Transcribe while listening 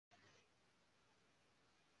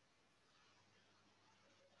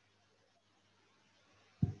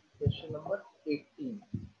Question number 18.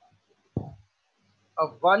 A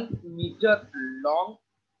 1 meter long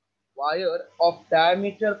wire of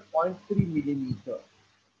diameter 0.3 millimeter.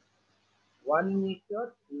 1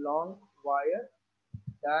 meter long wire,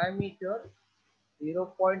 diameter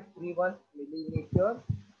 0.31 millimeter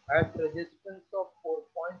at resistance of 4.2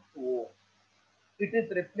 ohm. It is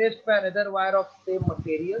replaced by another wire of same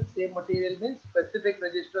material. Same material means specific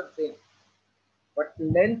resistance same, but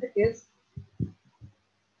length is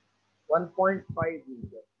 1.5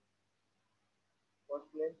 meter. What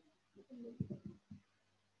length?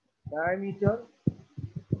 Diameter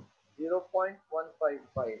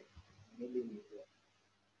 0.155 millimeter.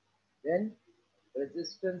 Then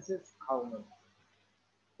resistance is how much?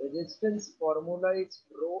 Resistance formula is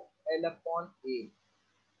rho L upon A.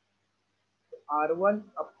 R1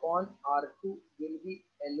 upon R2 will be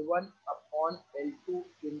L1 upon L2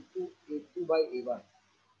 into A2 by A1.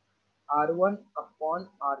 R1 upon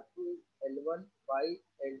R2 is L1 by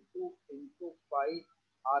L2 into pi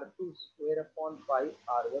R2 square upon pi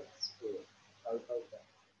R1 square.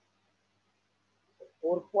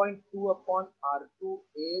 4.2 upon R2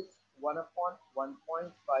 is 1 upon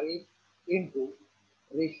 1.5 into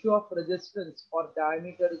ratio of resistance for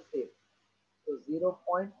diameter is same. So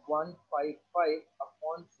 0.155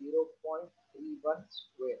 upon 0.31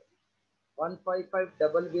 square. 155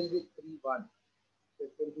 double will be 31. So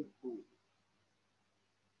it will be 2.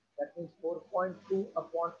 That means 4.2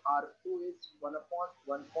 upon R2 is 1 upon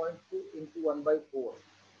 1.2 into 1 by 4.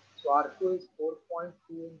 So R2 is 4.2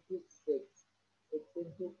 into 6. 6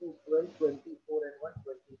 into 2, 12, 24 and 1,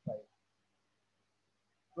 25.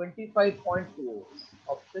 25.2 ohms.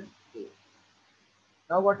 Option A.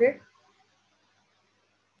 Now what is?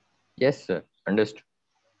 Yes, sir. Understood.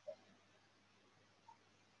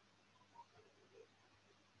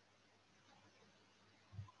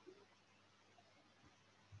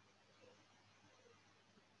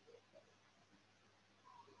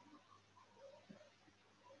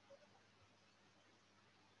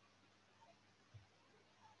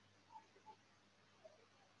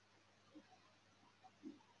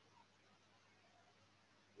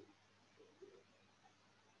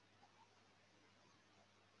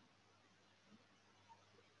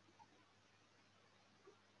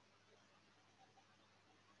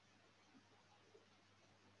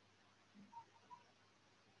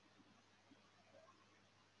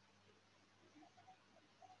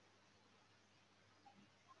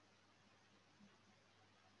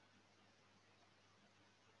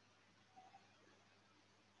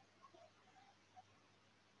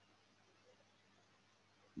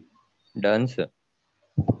 Done, sir.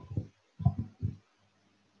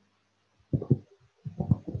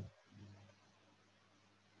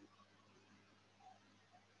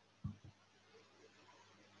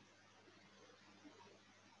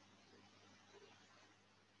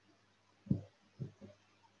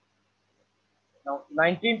 Now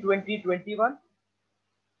 19, 20, 21.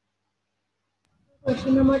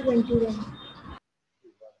 Question number 21.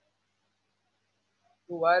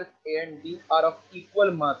 Two wires A and B are of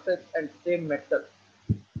equal masses and same metal.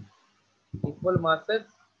 Equal masses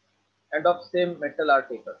and of same metal are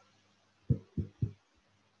taken.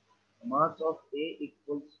 Mass of A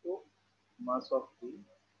equals to mass of B.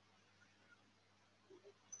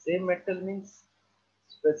 Same metal means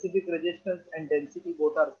specific resistance and density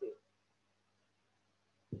both are same.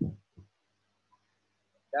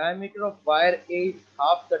 Diameter of wire A is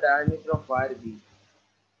half the diameter of wire B.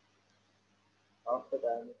 Half the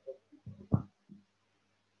diameter.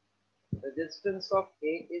 Resistance of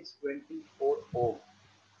A is 24 ohm.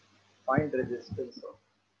 Find resistance of.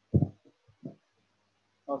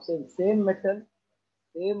 Now same metal,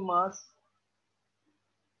 same mass.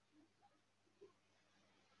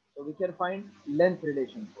 So we can find length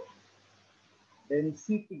relation for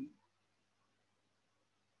density.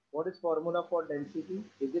 What is formula for density?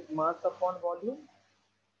 Is it mass upon volume?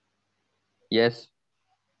 Yes.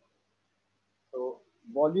 So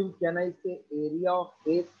volume, can I say area of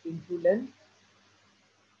base into length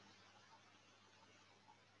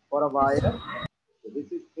for a wire? So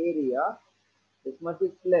this is area. This much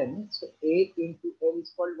is length. So A into L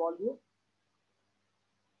is called volume.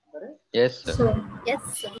 Correct? Yes, sir. So, Yes,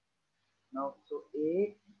 sir. Now, so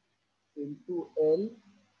A into L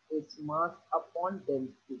is mass upon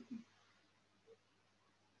density.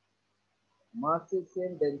 Mass is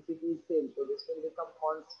same, density is same. So this will become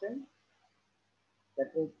constant.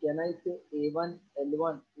 That means, can I say A1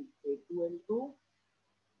 L1 is A2 L2?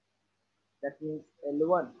 That means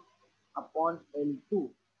L1 upon L2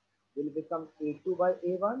 will become A2 by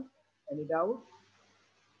A1. Any doubt?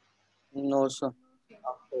 No, sir.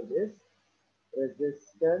 After this,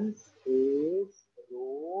 resistance is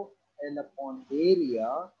rho L upon area,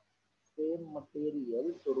 same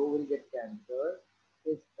material, so rho will get cancelled,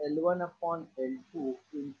 is L1 upon L2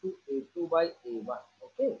 into A2 by A1.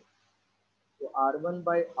 Okay, so R1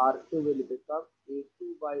 by R2 will become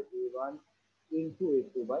A2 by A1 into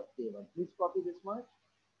A2 by A1. Please copy this much.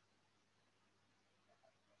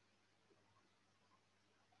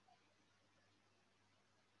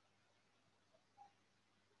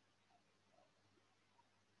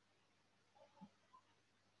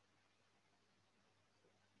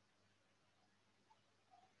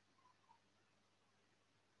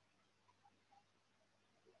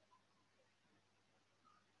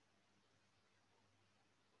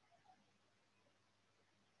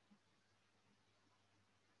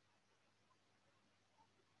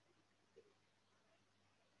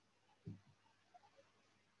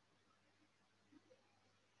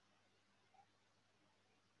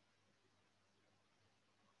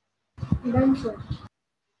 Done, sir.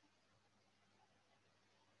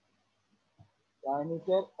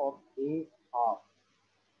 Diameter of A half.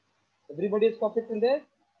 Everybody is copied till there?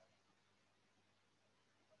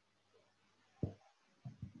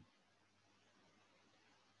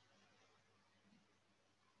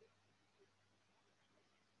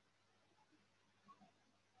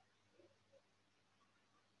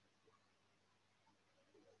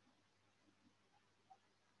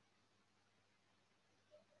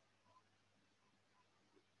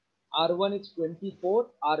 R1 is 24,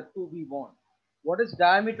 R2 we want. What is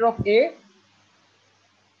diameter of A?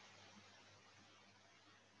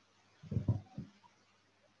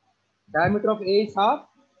 Diameter of A is half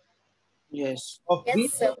Yes. of Yes, B.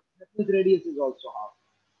 sir. That means radius is also half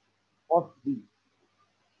of B.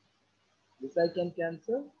 This I can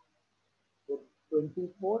cancel. So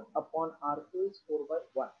 24 upon R2 is 4 by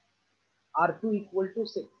 1. R2 equal to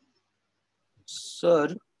 6.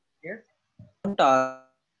 Sir, Yes.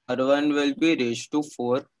 R1 will be raised to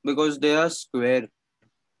 4 because they are square.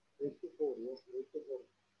 Raised to 4. Yes, raised to 4.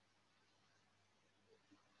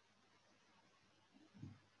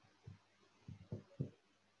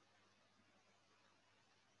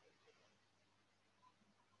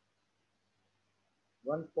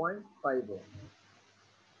 1.50.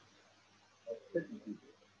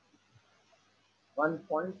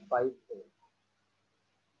 1.54.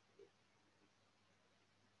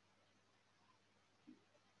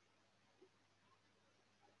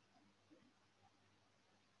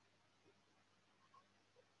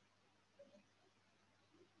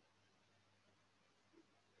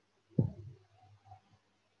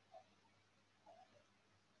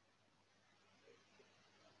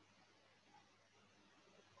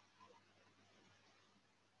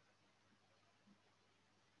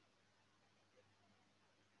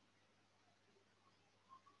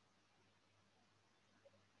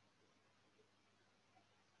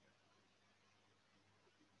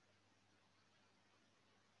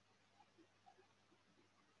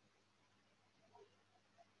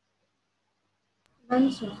 Done,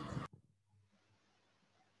 sir.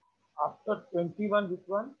 After 21, which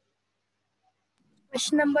one?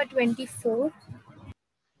 Question number 24.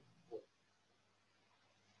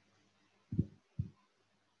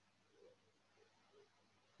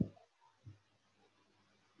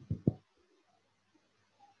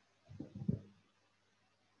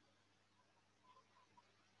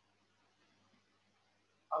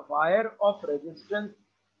 A wire of resistance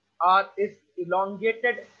R is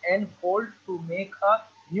elongated and fold to make a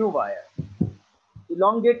new wire.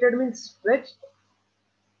 Elongated means stretched.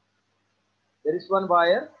 There is one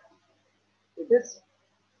wire. It is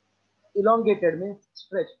elongated means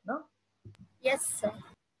stretched. No? Yes, sir.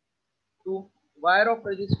 So wire of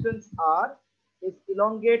resistance R is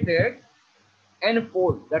elongated and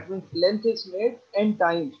fold. That means length is made n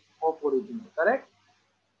times of original. Correct?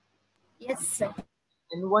 Yes, sir.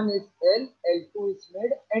 N1 is L, L2 is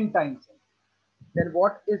made n times L. Then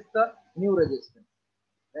what is the new resistance?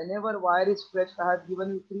 Whenever wire is stretched, I have given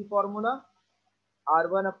you three formula.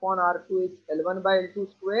 R1 upon R2 is L1 by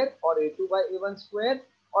L2 square or A2 by A1 square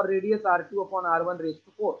or radius R2 upon R1 raised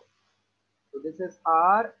to 4. So this is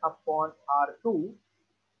R upon R2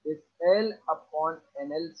 is L upon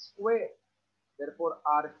NL square. Therefore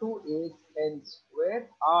R2 is N square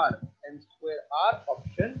R. N square R,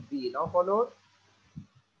 option B. Now follow.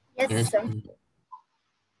 Yes, sir.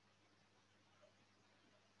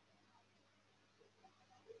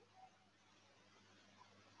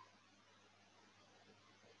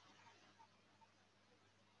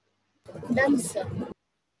 Done, sir.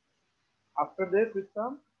 After this, which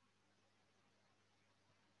comes?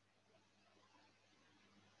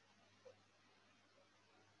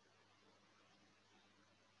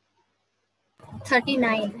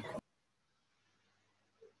 39.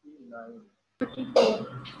 9. 34.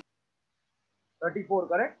 34,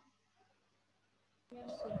 correct?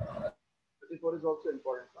 34 is also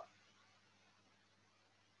important.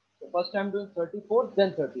 So first I'm doing 34,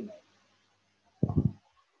 then 39.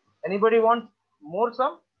 Anybody want more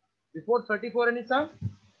sum? Before 34, any sum?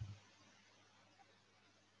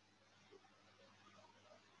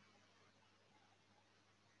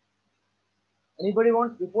 Anybody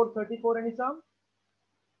wants before 34 any sum?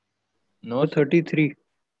 No, 33.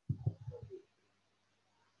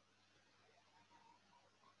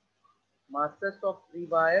 Masses of free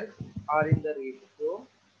wires are in the ratio.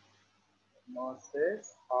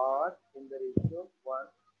 Masses are in the ratio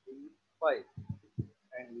 1:5,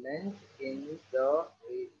 and length in the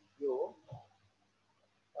ratio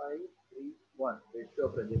 5:3:1. Ratio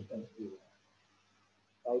of resistance we have.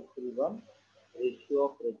 5:3:1 ratio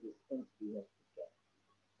of resistance we have to check.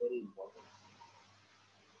 Very important.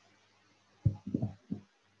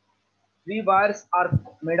 Free wires are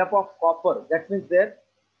made up of copper. That means their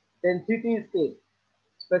density is same.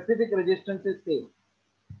 Specific resistance is same.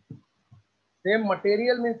 Same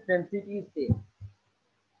material means density is same.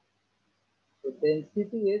 So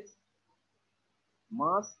density is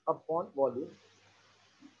mass upon volume.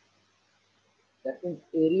 That means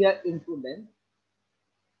area into length.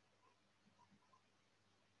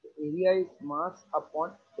 The area is mass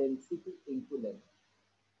upon density into length.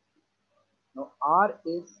 Now R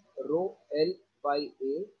is rho L by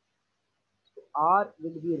A. So R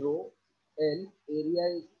will be rho L. Area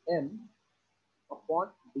is M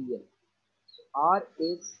upon dl. So R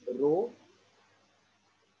is rho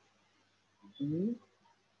d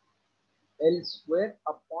L square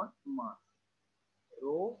upon mass.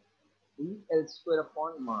 Rho d L square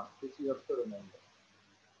upon mass. This you have to remember.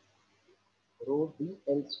 Rho d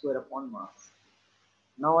L square upon mass.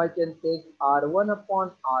 Now I can take R1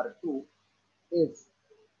 upon R2 is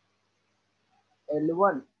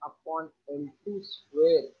L1 upon L2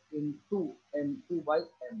 square into M2 by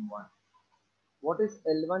M1. What is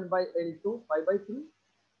L1 by L2? 5/3?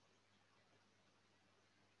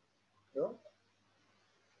 So,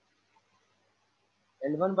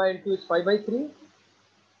 L1 by L2 is 5/3.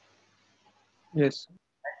 Yes.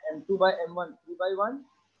 And M2 by M1, 3/1.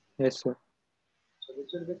 Yes, sir. So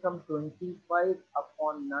this will become 25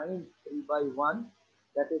 upon 9, 3/1.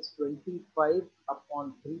 That is 25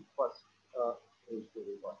 upon 3 first raised to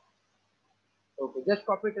the 1. Okay, just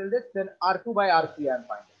copy till this, then R2 by R3 I am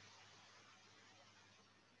finding.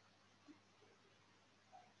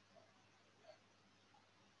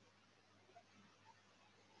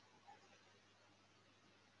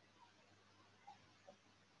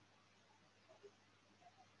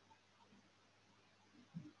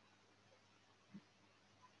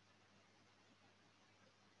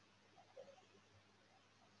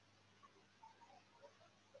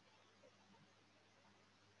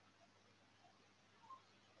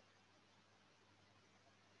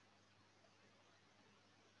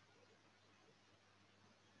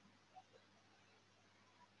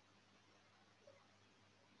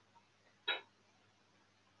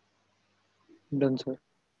 Done, sir.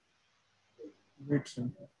 Wait, sir.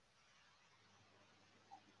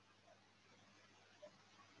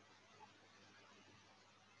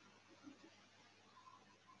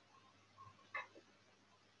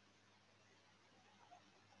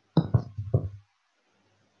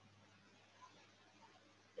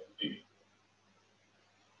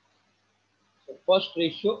 So first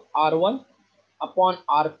ratio R1 upon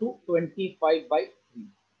R2, 25/3.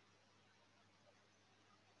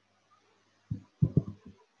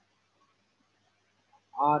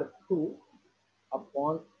 R2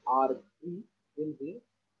 upon R3 will be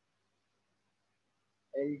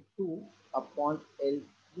L2 upon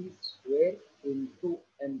L3 square into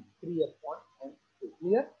M3 upon M2.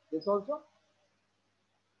 Clear? This also?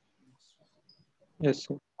 Yes,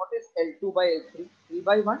 sir. What is L2 by L3?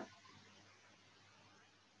 3/1.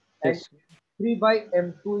 And Yes, sir. 3 by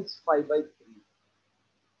M2 is 5/3.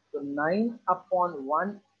 So 9 upon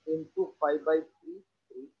 1 into 5/3,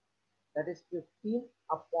 3. That is 15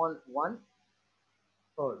 upon 1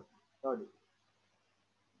 third. 30.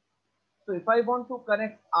 So if I want to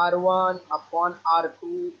connect R1 upon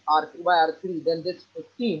R2, R3 by R3, then this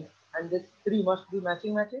 15 and this 3 must be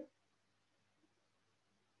matching.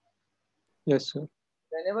 Yes, sir.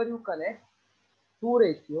 Whenever you connect two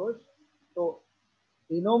ratios, so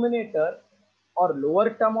denominator or lower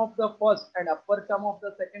term of the first and upper term of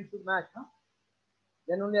the second should match. Huh?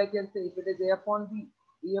 Then only I can say if it is A upon B,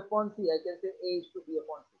 B upon C, I can say A is to B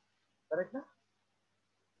upon C. Correct? Huh?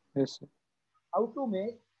 Yes, sir. How to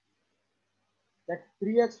make that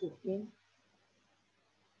 3 as 15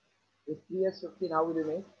 If 3s 15, how will you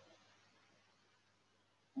make?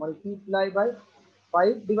 Multiply by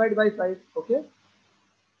 5, divide by 5. Okay?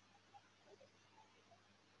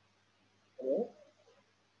 Okay.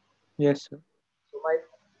 Yes, sir. So my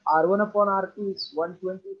R1 upon R2 is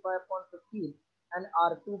 125 upon 15 and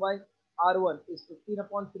R2 by R1 is 15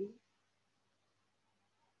 upon 3.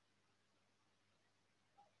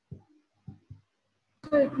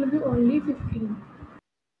 So it will be only 15.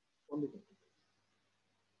 Only 15.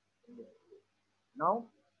 Now,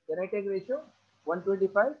 can I take ratio?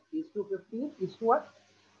 125 is to 15 is to what?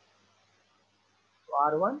 So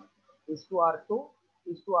R1 is to R2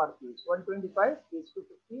 is to R2. So 125 is to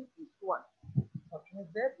 15 is to 1. Option is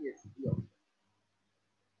there? Yes. Yes.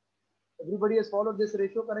 Everybody has followed this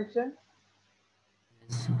ratio connection?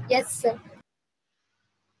 Yes, sir.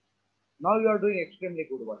 Now you are doing extremely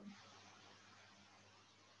good one.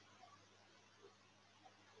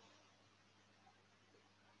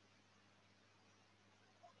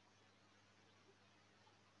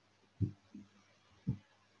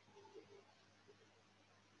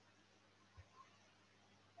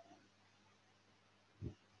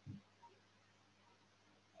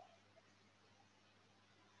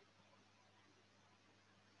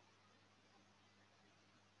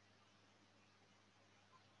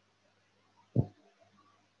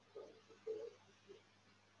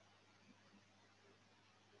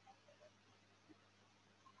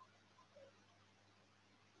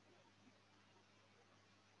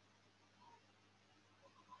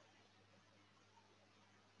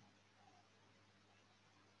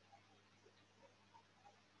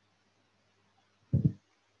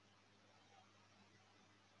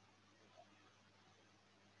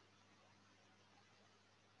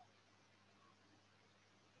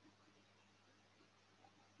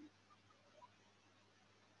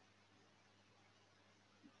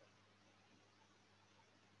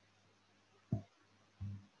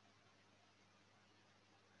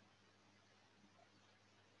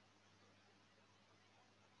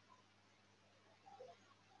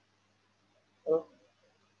 Hello?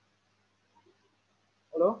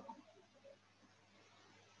 Hello?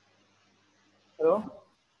 Hello?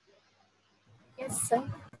 Yes, sir.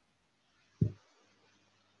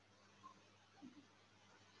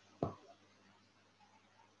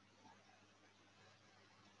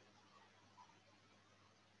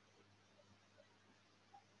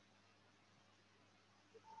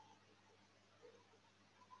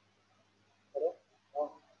 Hello?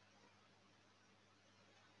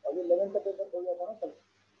 अभी 11 का paper हो गया था ना कल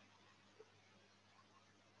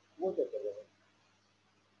वो check कर लेना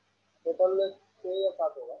टोटल 6 या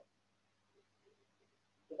 7 होगा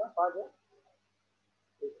कितना 5 है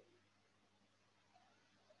ठीक है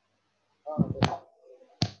हाँ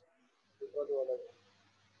दूसरा जो अलग है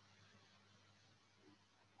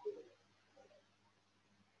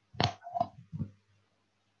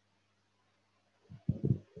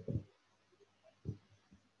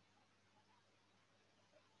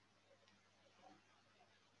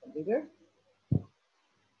completed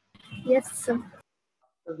Yes, sir.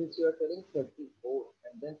 so this you are telling 34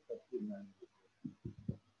 and then 39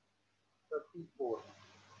 34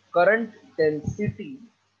 current density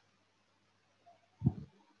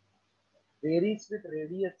varies with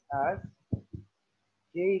radius as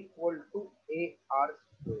J equal to AR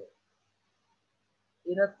square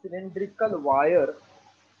in a cylindrical wire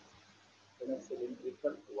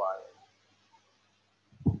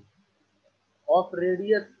of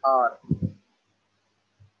radius R.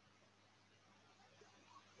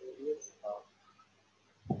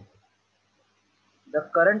 The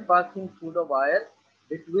current passing through the wire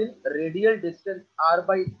between radial distance R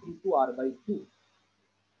by 3 to R by 2.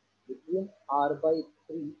 Between R by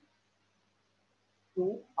 3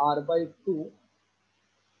 to R by 2,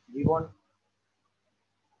 we want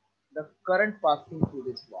the current passing through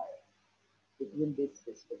this wire between this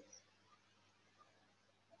distance.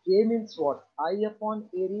 K means what? I upon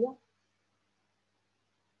area.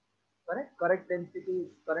 Correct? Correct density is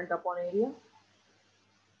current upon area.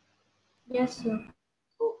 Yes, sir.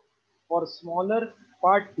 So for smaller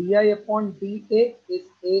part, di upon dA is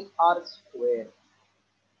AR square.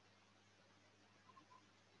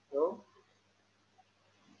 So,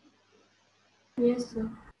 Yes, sir.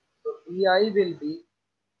 so di will be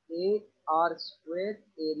AR square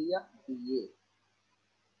area dA.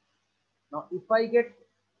 Now if I get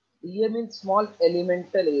dA means small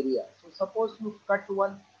elemental area. So suppose you cut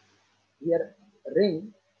one here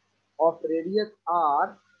ring of radius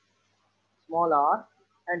R, small r,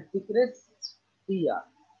 and thickness dr.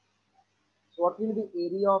 So what will be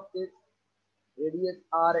area of this radius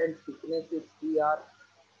r and thickness is dr?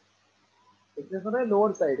 thickness होता है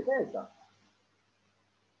lower side का ऐसा.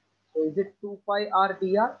 So is it 2 pi r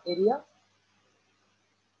dr area?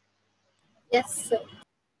 Yes, sir.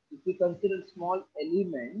 If we consider small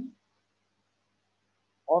element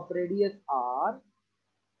of radius r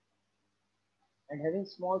and having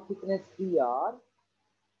small thickness dr,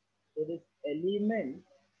 so this element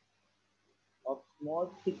of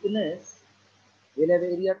small thickness will have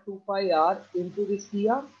area 2 pi r into this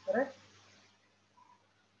dr, correct?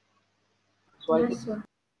 So I Yes, think sir.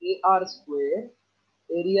 ar square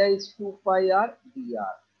area is 2 pi r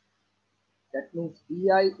dr. That means di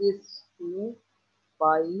is 2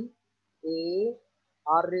 pi a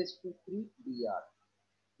r raised to 3 dr.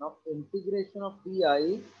 Now integration of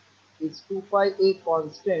di is 2 pi a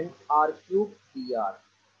constant r cube dr.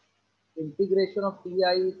 Integration of di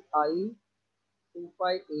is I 2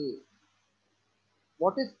 pi a.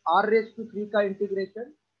 What is r raised to 3 ka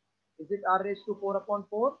integration? Is it r raised to 4 upon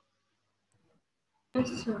 4? Yes,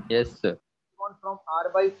 sir. Yes, sir. Gone from r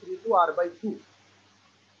by 3 to r by 2.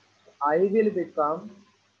 I will become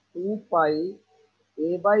 2 pi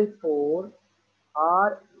a by 4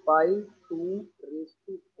 r by 2 raised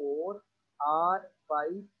to 4 r by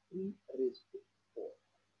 3 raised to 4.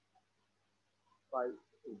 Pi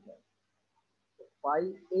to that. So pi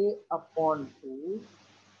a upon 2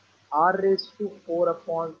 r raised to 4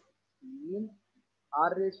 upon 16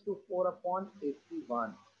 r raised to 4 upon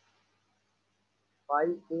 81. Pi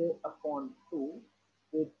a upon 2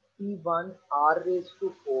 81 r raised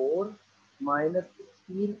to 4 minus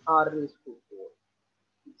 16 r raised to 4.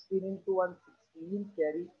 16 into 1 16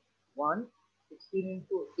 carry 1 16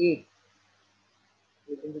 into 8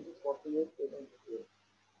 8 into 6 48 8 into 8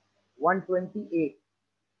 128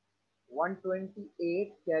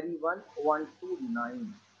 128 carry 1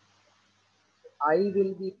 129. I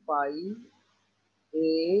will be pi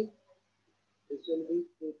a, this will be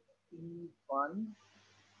 51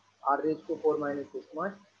 r raised to 4 minus this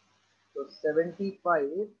much, so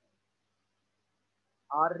 75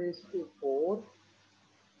 r raised to 4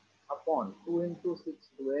 upon 2 into 6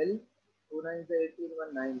 12 2 9 18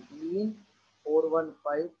 1 19 4 1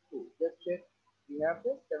 5 2. Just check, we have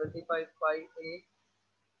the 75 pi a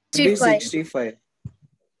Be 65. 65.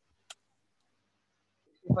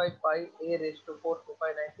 65 pi a raised to 4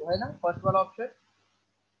 2592 है ना first वाला option.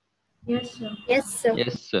 Yes, sir. Yes, sir.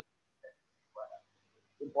 Yes, sir.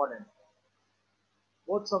 Important,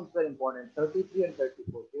 both sums were important, 33 and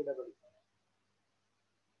 34 they double.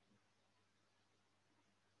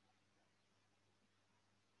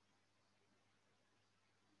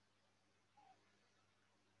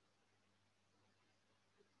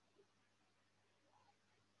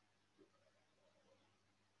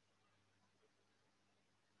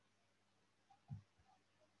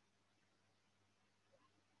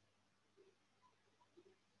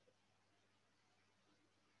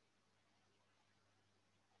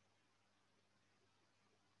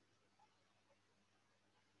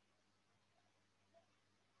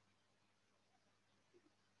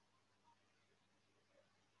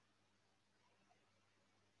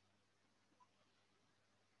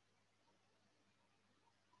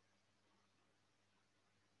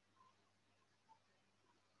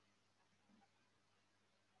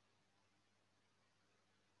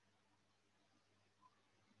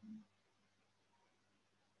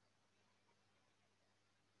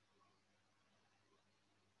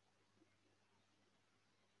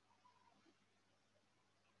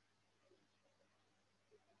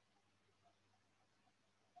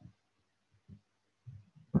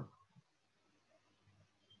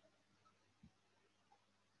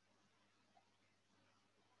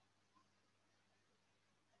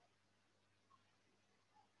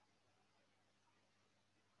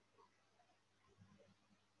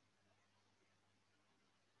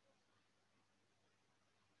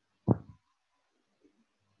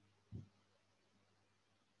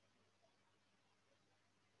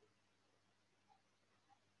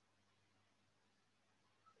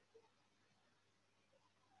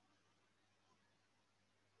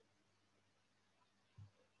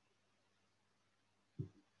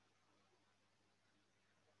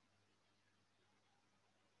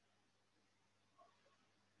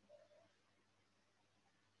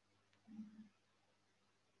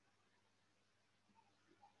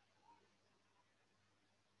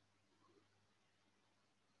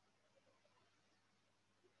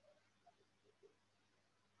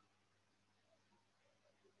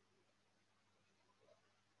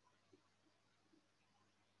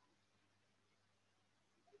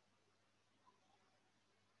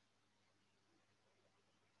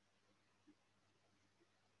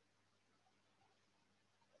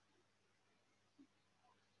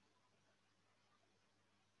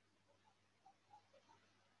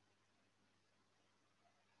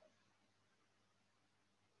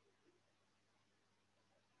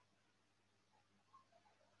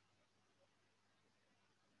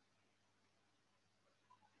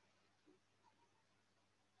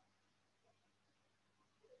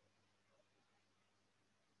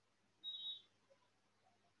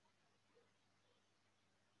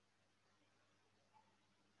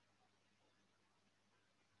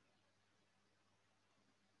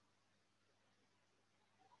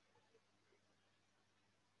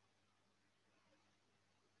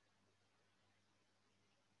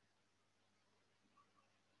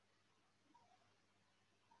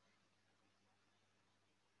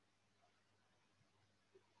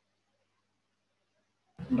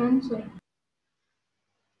 Done, sir.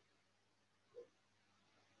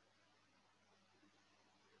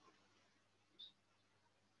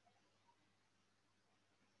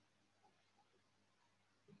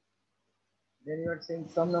 Then you are saying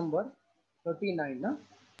some number 39, na?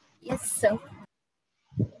 Yes, sir.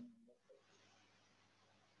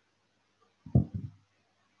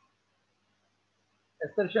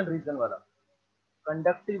 Assertion reason wala.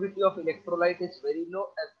 Conductivity of electrolyte is very low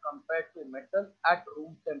as compared to metal at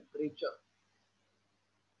room temperature.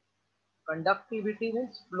 Conductivity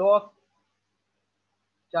means flow of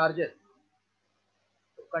charges.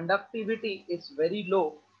 So conductivity is very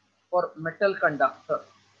low for metal conductor.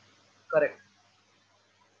 Correct.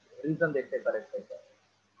 Reason they say correct.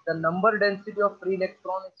 The number density of free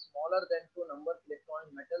electron is smaller than two number electron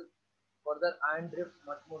in metal. Further, ion drift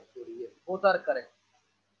much more slowly. Yes, both are correct.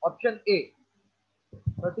 Option A,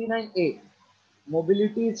 39A.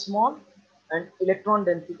 Mobility is small and electron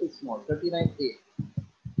density is small. 39A.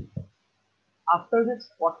 After this,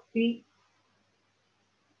 40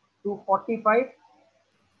 to 45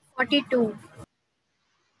 42.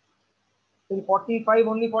 till 45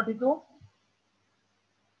 only 42.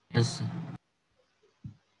 Yes, sir.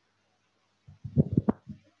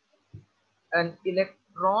 An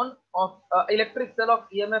electron of electric cell of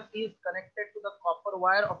EMF is connected to the copper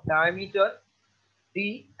wire of diameter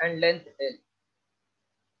D and length L.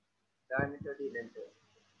 Diameter D, length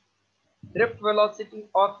L. Drift velocity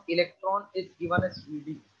of electron is given as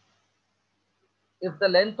Vd. If the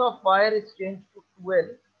length of wire is changed to 12,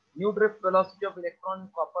 new drift velocity of electron in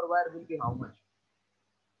copper wire will be how much?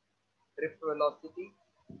 Drift velocity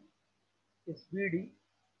is Vd.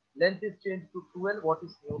 Length is changed to 12. What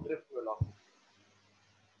is new drift velocity?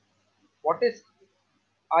 What is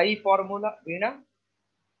I formula, Veena?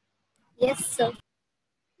 Yes, sir.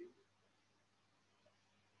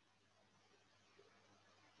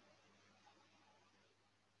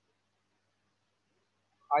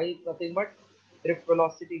 I is nothing but drift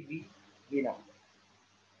velocity V, Veena.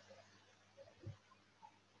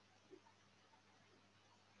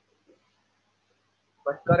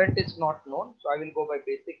 But current is not known, so I will go by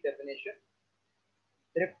basic definition.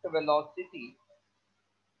 Drift velocity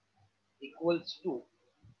equals to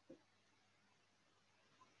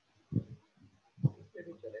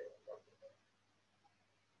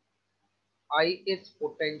I is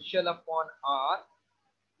potential upon R,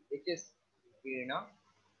 which is Veena.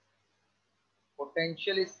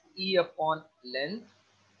 Potential is E upon length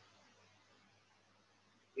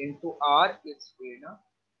into R is Veena.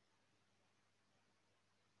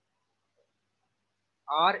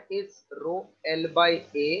 R is rho L by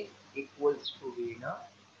A equals to Veena.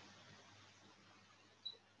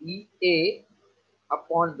 EA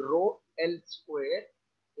upon rho L square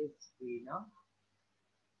is Veena.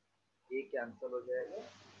 A cancel हो जाएगा.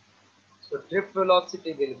 So drift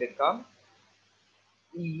velocity will become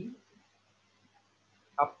E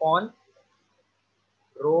upon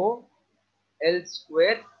rho L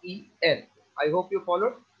square EL. I hope you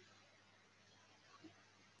followed.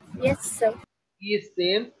 Yes, sir. E is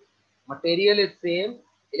same, material is same,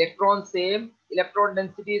 electron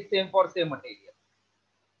density is same for same material.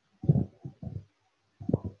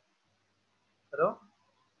 Hello?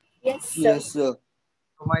 Yes, sir. Yes, sir.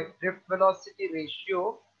 So my drift velocity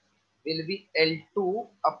ratio will be L2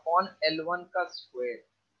 upon L1 ka square.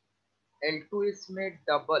 L2 is made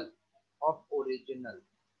double of original.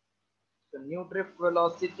 So new drift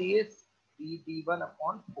velocity is Vd1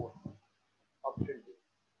 upon 4. Option D.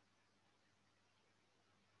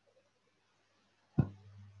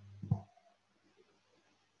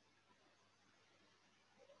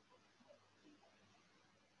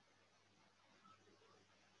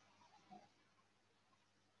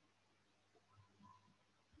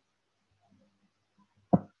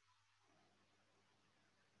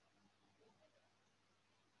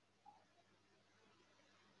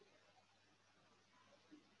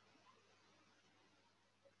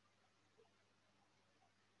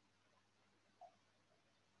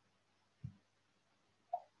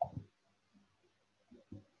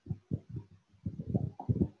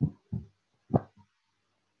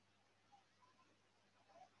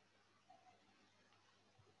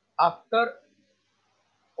 After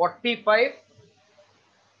 45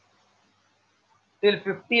 till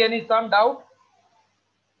 50, any some doubt?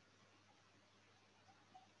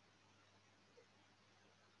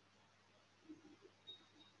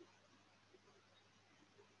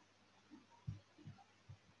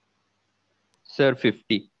 Sir,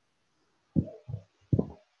 50.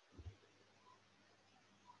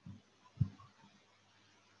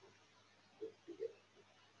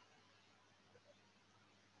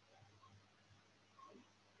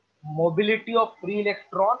 mobility of free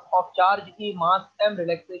electron of charge E, mass m,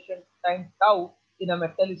 relaxation time tau in a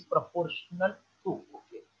metal is proportional to.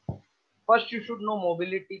 Okay. First, you should know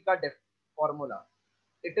mobility का formula.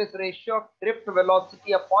 It is ratio of drift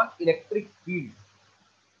velocity upon electric field.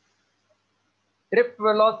 Drift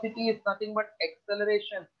velocity is nothing but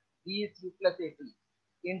acceleration, E is U plus AT,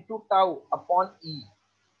 into tau upon E.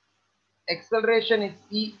 Acceleration is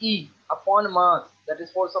E upon mass, that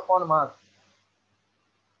is force upon mass,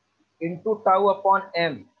 into tau upon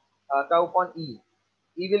M, tau upon E.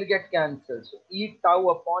 E will get cancelled. So E tau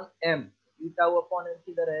upon M. E tau upon M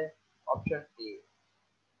किधर है? Option A.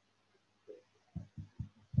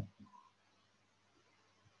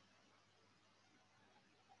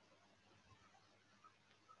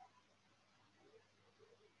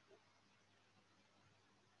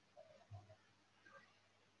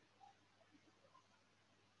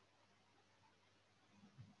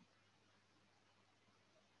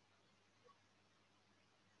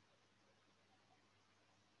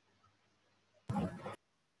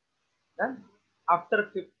 Then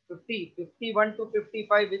after 51 to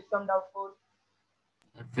 55, which come doubtful?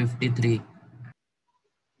 53.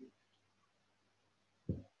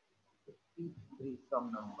 53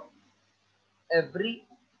 some number. Every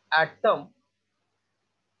atom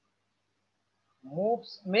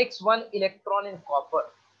makes one electron in copper.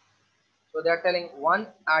 So they are telling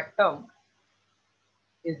one atom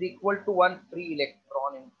is equal to one free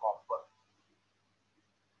electron in copper.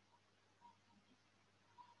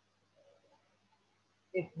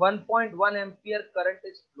 If 1.1 ampere current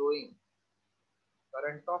is flowing,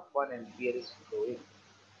 current of 1 ampere is flowing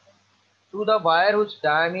through the wire whose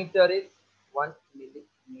diameter is 1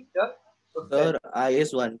 millimeter. So Sir, I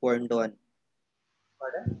is 1.1.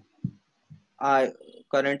 pardon?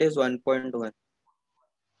 Current is 1.1.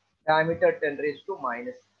 Diameter 10 raised to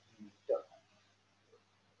minus meter.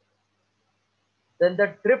 Then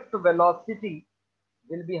the drift velocity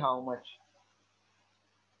will be how much?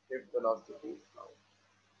 Drift velocity is how?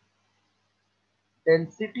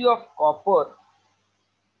 Density of copper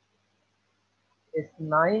is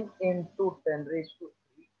 9 into 10 raised to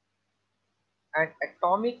 3, and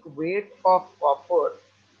atomic weight of copper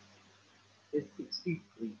is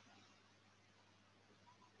 63.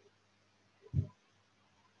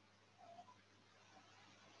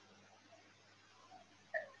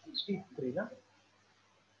 Na?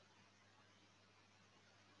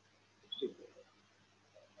 63.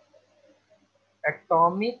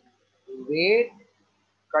 Atomic weight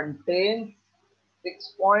contains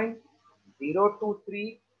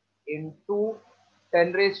 6.023 into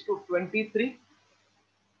 10 raised to 23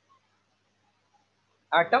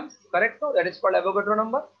 atoms, correct? No, that is called Avogadro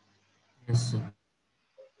number. Yes, sir.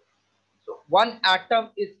 So one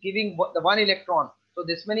atom is giving the one electron. So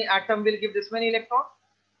this many atom will give this many electron.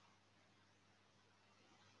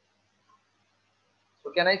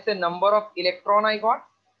 So can I say number of electron I got?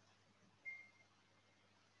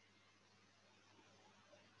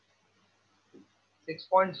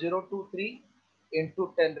 (6.023)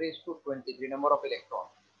 into 10 raised to 23 number of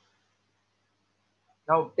electrons.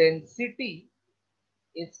 Now density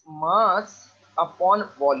is mass upon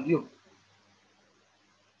volume.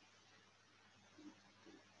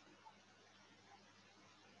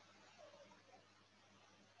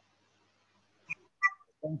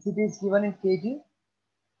 Density is given in kg,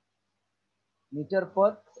 meter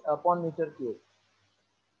per upon meter cube.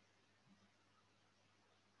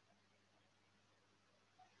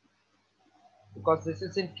 Because this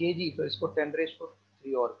is in kg, so इसको 10 raised to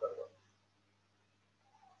 3 और कर दो.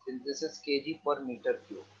 Since this is kg per meter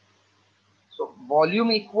cube. So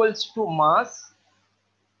volume equals to mass.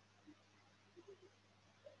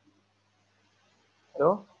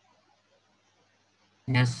 Hello?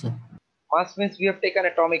 Yes, sir. Mass means we have taken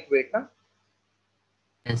atomic weight. Huh?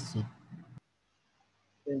 Yes, sir.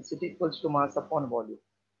 Density equals to mass upon volume.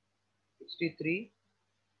 63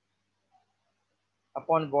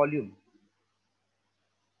 upon volume.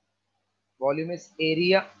 Volume is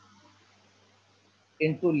area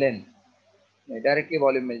into length. Directly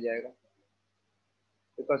volume मिल जाएगा.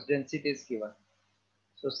 Because density is given.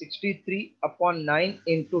 So 63 upon 9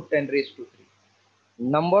 into 10 raised to 3.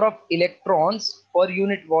 Number of electrons per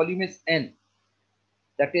unit volume is n.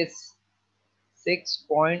 That is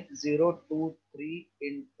 6.023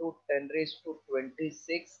 into 10 raised to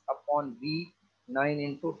 26 upon V, 9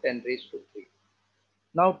 into 10 raised to 3.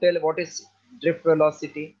 Now tell what is drift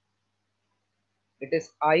velocity. It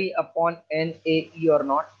is I upon NAE or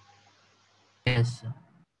not? Yes, sir.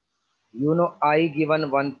 You know I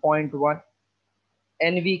given 1.1.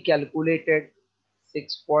 NV calculated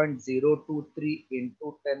 6.023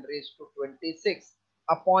 into 10 raised to 26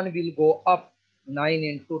 upon will go up 9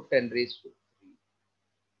 into 10 raised to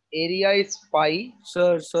 3. Area is pi.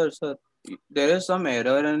 Sir. There is some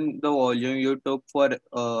error in the volume you took for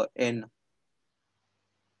n.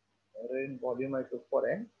 Error in volume I took for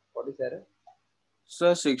n. What is error?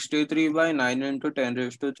 Sir, 63 by 9 into 10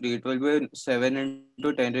 raised to 3. It will be 7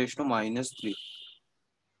 into 10 raised to minus 3.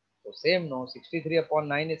 So same, no? 63 upon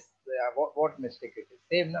 9 is what mistake it is?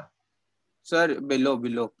 Same, na? Sir,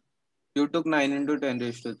 below. You took 9 into 10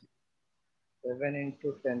 raised to 3. 7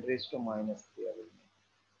 into 10 raised to minus 3.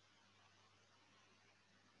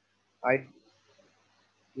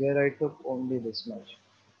 Here I took only this much.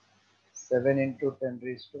 7 into 10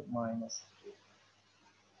 raised to minus 3.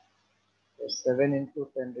 So 7 into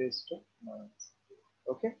 10 raised to minus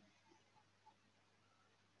 3. Okay?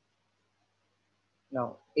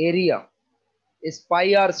 Now, area is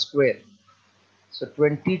pi r square. So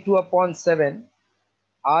 22 upon 7.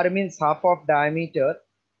 R means half of diameter.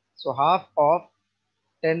 So half of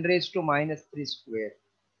 10 raised to minus 3 square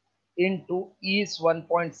into E is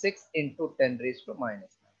 1.6 into 10 raised to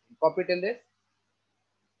minus 9. Copy till this.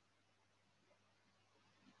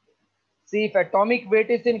 See, if atomic weight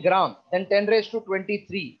is in gram, then 10 raised to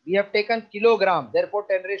 23. We have taken kilogram, therefore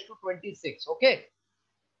 10 raised to 26. Okay.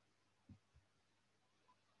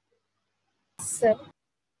 Sir.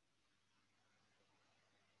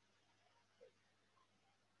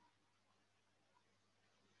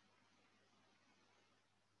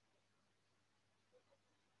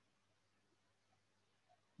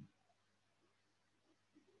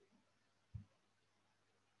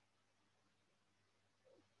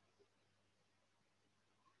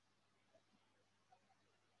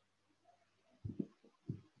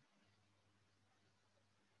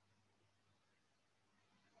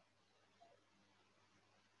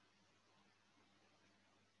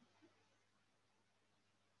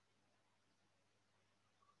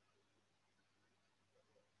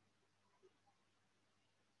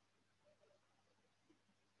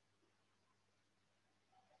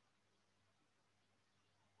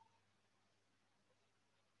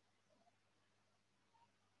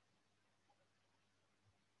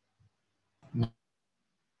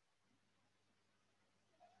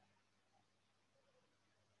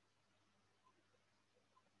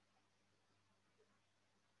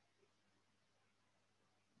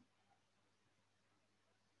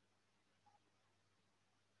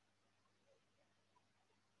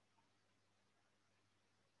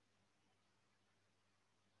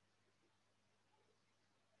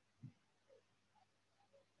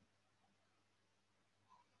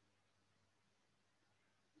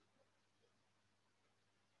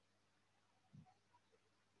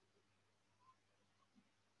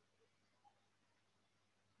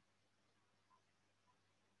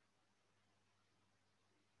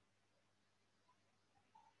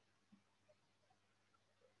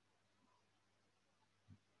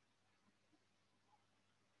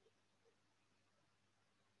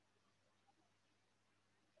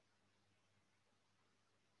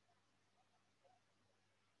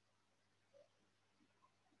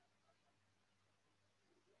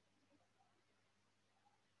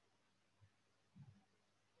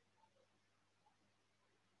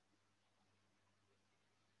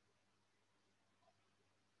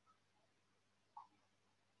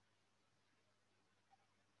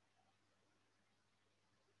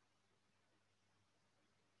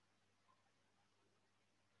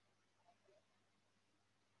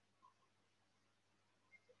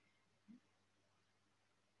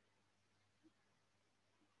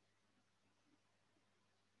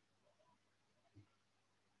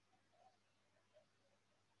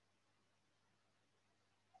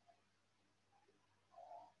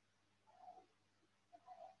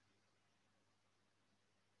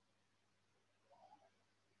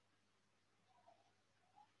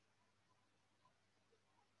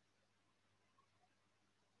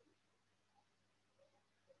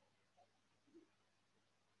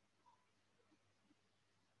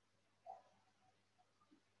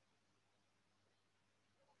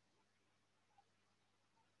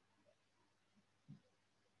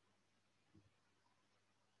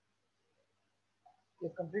 You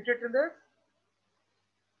completed till this?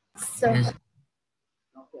 Sir. Yes.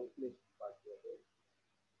 Now calculate part here.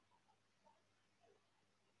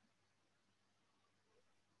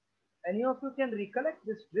 Any of you can recollect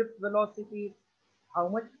this drift velocity is how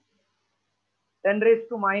much? 10 raised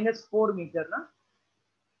to minus 4 meter, na?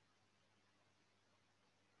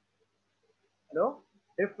 Hello?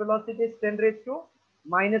 Drift velocity is 10 raised to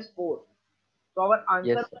minus 4. So our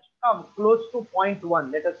answer Yes, sir. must come close to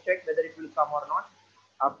 0.1. Let us check whether it will come or not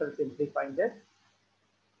after simplifying this.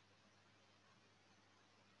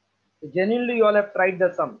 Genuinely, you all have tried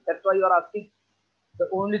the sum. That's why you are asking the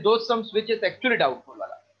only those sums which is actually doubtful.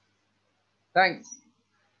 Wala. Thanks.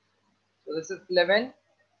 So this is 11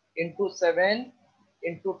 into 7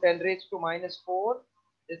 into 10 raised to minus 4.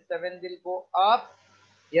 This 7 will go up.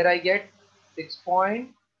 Here I get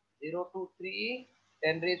 6.023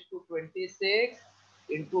 10 raised to 26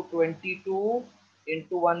 into 22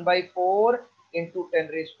 into 1 by 4 into 10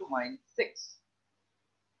 raised to minus 6.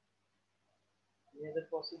 Any other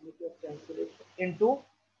possibility of cancellation? Into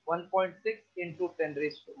 1.6 into 10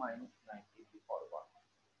 raised to minus 90 or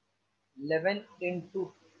 1. 11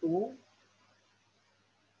 into 2.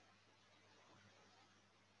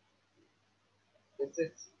 This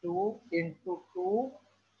is 2 into 2.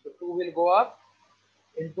 So 2 will go up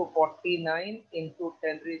into 49 into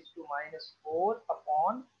 10 raised to minus 4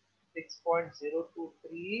 upon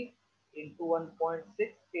 6.023 into 1.6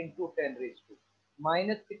 into 10 raised to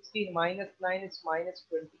minus 16 minus 9 is minus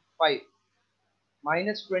 25.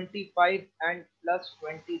 Minus 25 and plus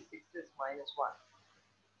 26 is minus 1.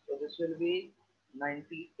 So this will be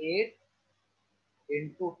 98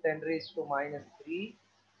 into 10 raised to minus 3.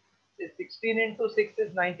 16 into 6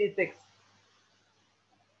 is 96.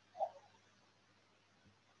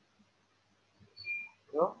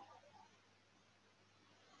 So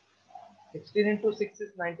 16 into 6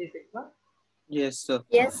 is 96. Huh? Yes, sir.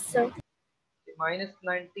 Yes, sir. Minus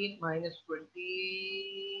 19 minus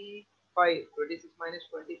 25. 26 minus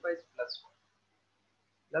 25 is plus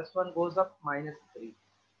 1. Plus 1 goes up minus 3.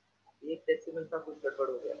 एक decimal का कुछ गड़बड़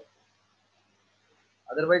हो गया.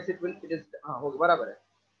 Otherwise it is हो बराबर है.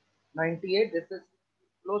 98. This is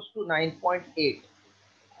close to 9.8.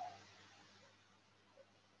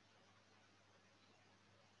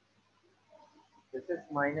 This is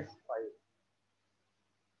minus 5.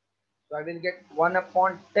 So I will get 1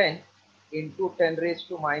 upon 10 into 10 raised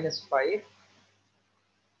to minus 5.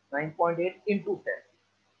 9.8 into 10.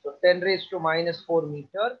 So 10 raised to minus 4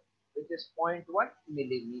 meter, which is 0.1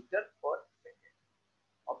 millimeter per second.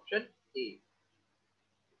 Option A.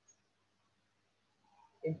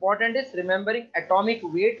 Important is remembering atomic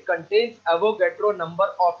weight contains Avogadro number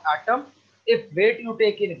of atom. If weight you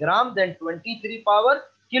take in gram, then 23 power,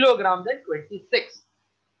 kilogram, then 26.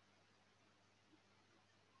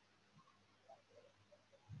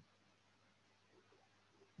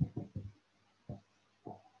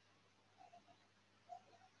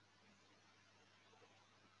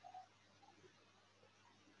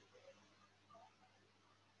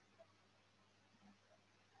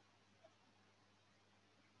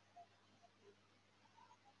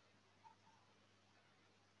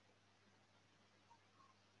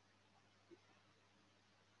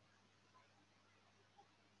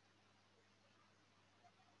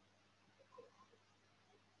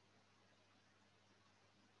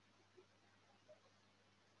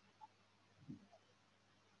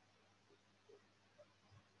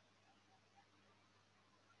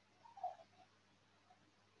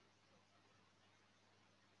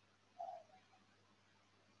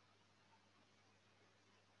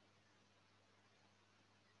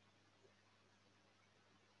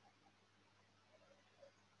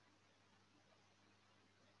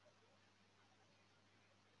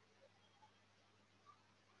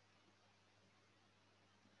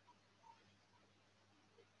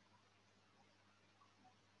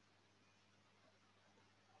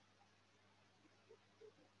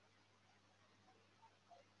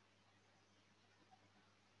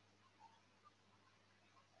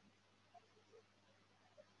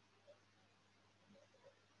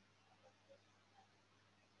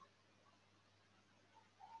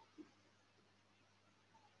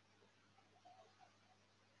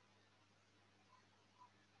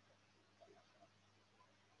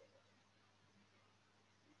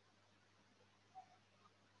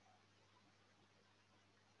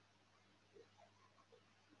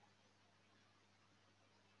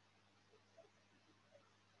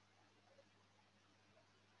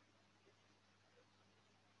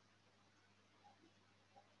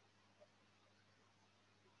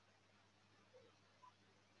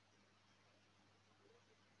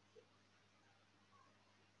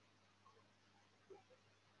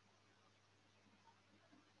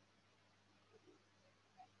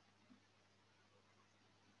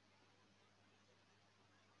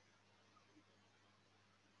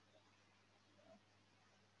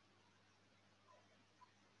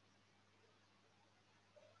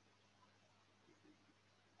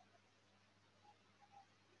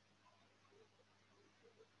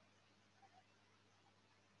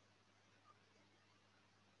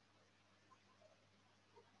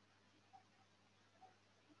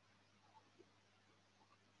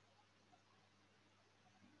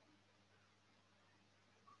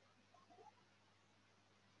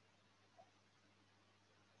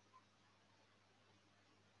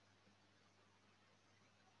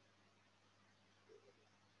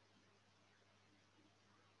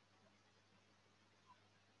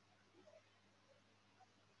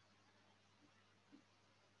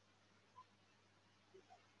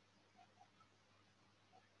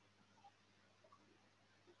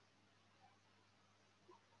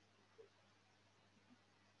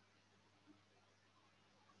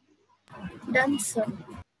 Done, sir.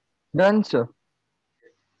 Done, sir.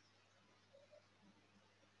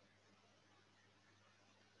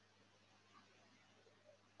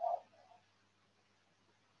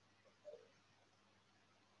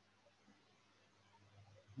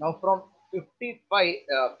 Now from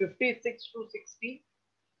 56 to 60,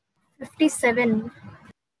 57.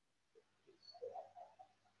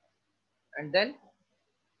 and then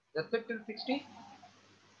that's it till 60.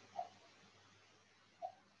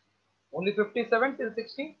 Only 57 till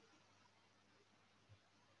 60.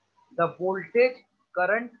 The voltage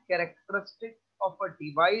current characteristic of a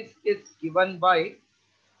device is given by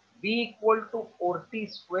V equal to 40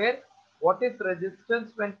 square. What is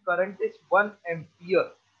resistance when current is 1 ampere?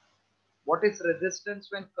 What is resistance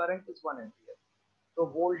when current is 1 ampere? So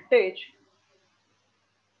voltage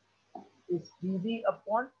is dV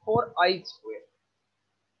upon 4I square.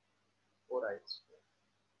 4I square.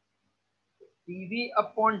 dV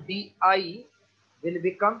upon dI will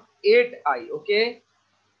become 8I. Okay.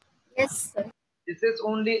 Yes, sir. This is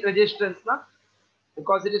only resistance, na?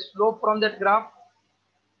 Because it is slope from that graph.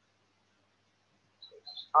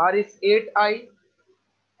 R is 8I.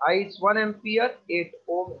 I is 1 ampere. 8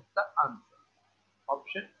 ohm is the answer.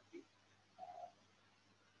 Option B.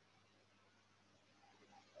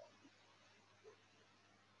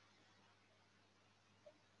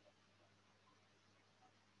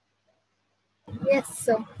 Yes,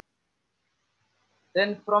 sir.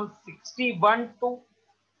 Then from 61 to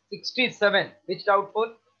 67, which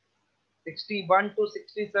doubtful? 61 to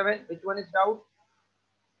 67, which one is doubt?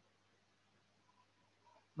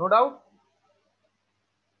 No doubt?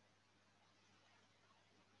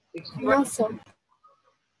 61, No, sir.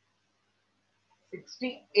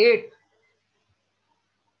 68,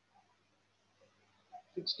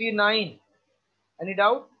 69. Any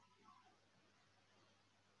doubt?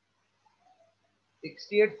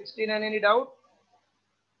 68, 69, any doubt?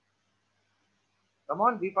 Come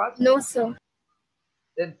on, be fast. No, sir.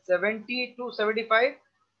 Then 70 to 75.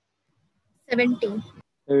 70.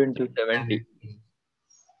 70.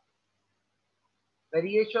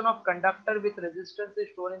 Variation of conductor with resistance is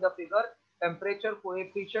shown in the figure. Temperature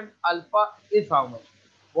coefficient alpha is how much?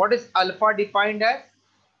 What is alpha defined as?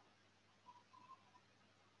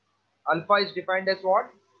 Alpha is defined as what?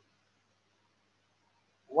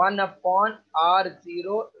 1 upon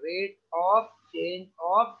R0, rate of change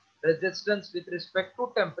of resistance with respect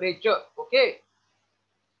to temperature. Okay.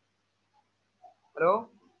 Hello?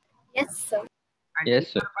 Yes, sir. And Yes,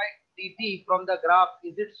 sir. dr by dt from the graph,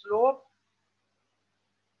 is it slope?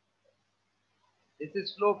 This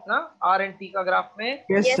is slope, na? R and T ka graph mein.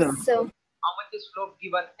 Yes, Yes, sir. sir. How much is slope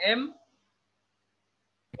given? M.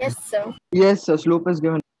 Yes, sir. Yes, sir. Slope is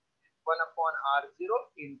given. 1 upon R0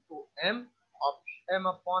 into M. M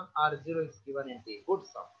upon R0 is given in T. Good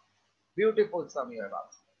sum. Beautiful sum you have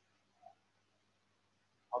asked.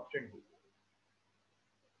 Option D.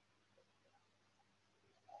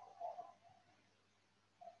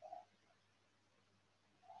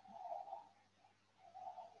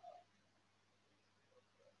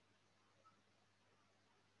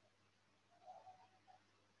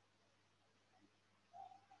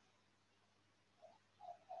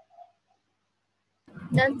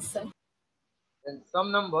 Done, sir. Then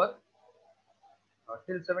some number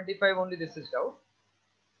till 75 only this is doubt.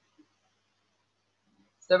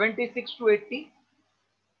 76 to 80.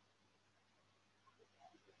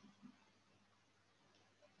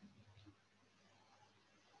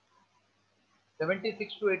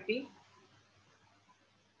 76 to 80.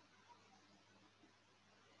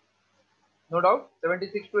 No doubt.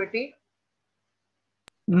 76 to 80.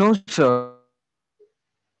 No, sir.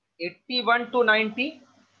 81 to 90.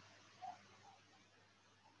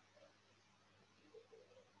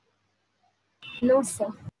 No, sir.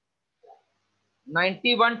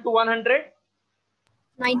 91 to 100.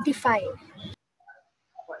 95.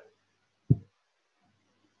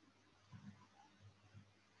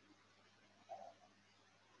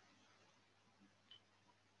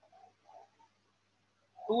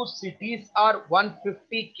 Two cities are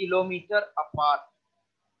 150 kilometer apart.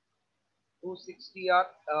 Two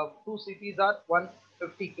cities are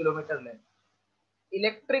 150 kilometer length.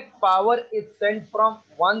 Electric power is sent from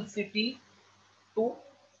one city to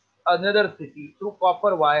another city through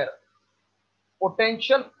copper wire.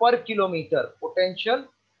 Potential per kilometer. Potential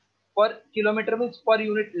per kilometer means per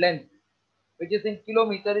unit length, which is in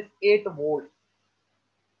kilometer is 8 volts.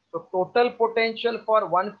 So total potential for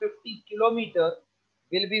 150 kilometer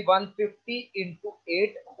will be 150 into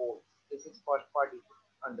 8 volts. This is first part you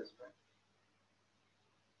should understand.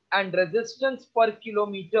 And resistance per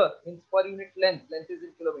kilometer means per unit length is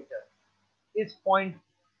in kilometer, is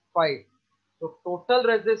 0.5. So total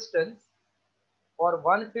resistance for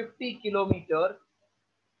 150 kilometer,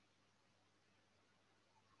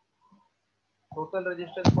 total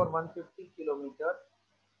resistance for 150 kilometer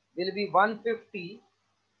will be 150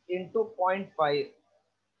 into 0.5.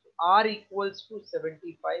 R equals to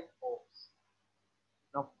 75 ohms.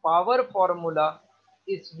 Now power formula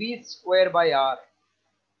is V square by R.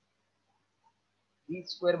 V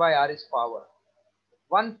square by R is power.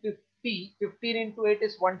 150, 15 into 8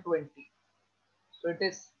 is 120. So it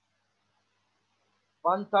is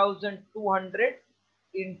 1200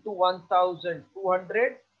 into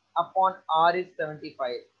 1200 upon R is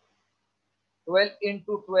 75. 12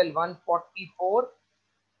 into 12, 144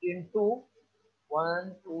 into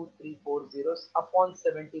 1, 2, 3, 4 zeros upon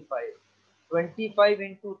 75. 25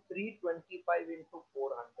 into 3, 25 into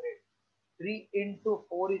 400. 3 into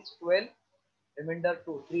 4 is 12. Remainder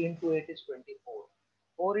 2. 3 into 8 is 24.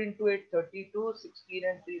 4 into 8, 32. 16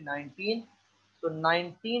 and 3, 19. So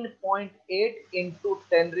 19.8 into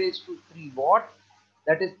 10 raised to 3 watt.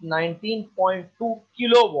 That is 19.2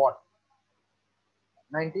 kilowatt.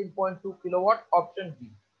 19.2 kilowatt, option B.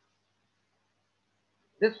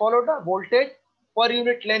 This followed the voltage per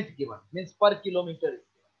unit length given, means per kilometer.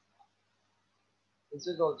 This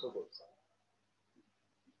is also good.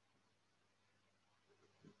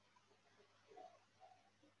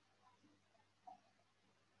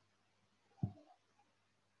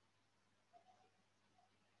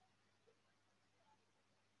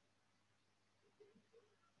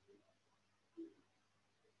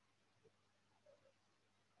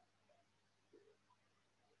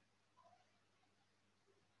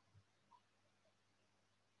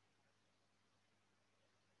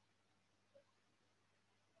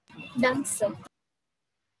 Done, sir.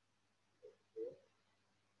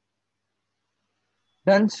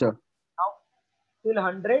 Done, sir. Now, till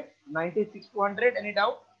 100, 96 to 100, any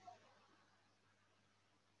doubt?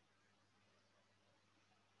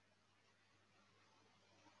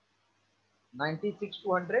 Ninety-six to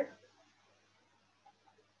 100.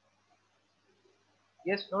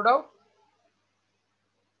 Yes, no doubt.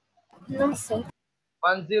 No, sir.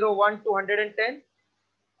 101 to 110.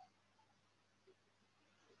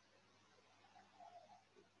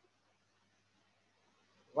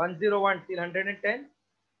 101 till 110.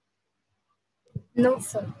 No,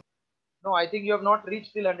 sir. No, I think you have not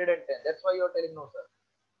reached till 110. That's why you are telling no, sir.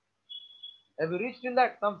 Have you reached till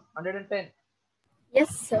that? Some 110. Yes,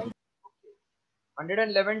 sir.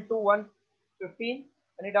 111 to 115.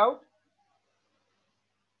 Any doubt?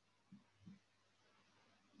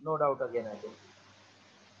 No doubt again, I think.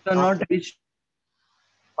 Sir, not reached.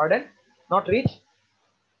 Pardon? Not reached?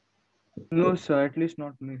 No, sir. At least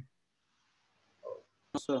not me.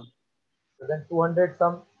 Sir. So then 200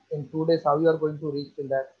 some in 2 days, how you are going to reach till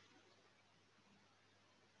that?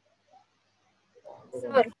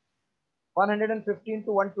 Sir. 115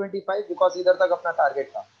 to 125 because इधर तक अपना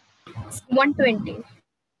target था 120.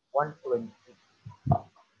 120.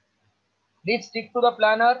 Please stick to the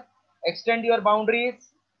planner. Extend your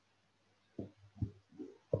boundaries.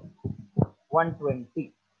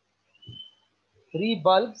 120. 3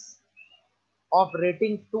 bulbs of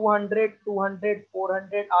rating 200, 200,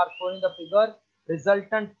 400 are shown in the figure.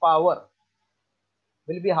 Resultant power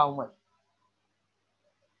will be how much?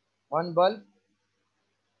 1 bulb,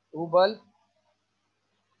 2 bulb,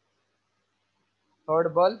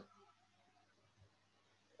 third bulb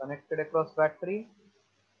connected across battery.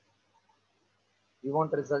 We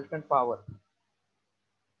want resultant power.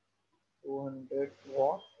 200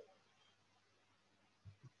 watt.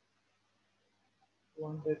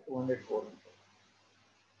 200, 200, 400.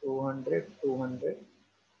 200, 200,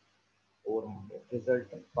 400.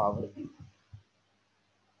 Resultant power.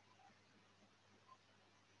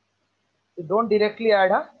 So don't directly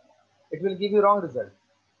add, huh? It will give you wrong result.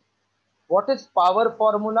 What is power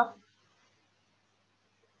formula?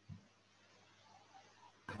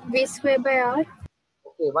 V square by R.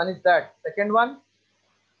 Okay, one is that. Second one,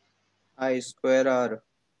 I square R.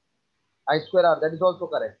 I square R. That is also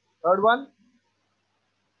correct. Third one,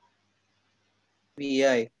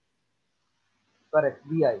 VI. correct.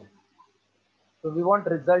 VI. So we want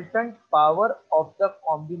resultant power of the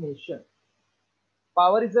combination.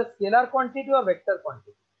 Power is a scalar quantity or vector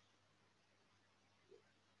quantity?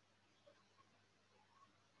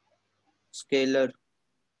 Scalar.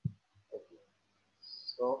 Okay.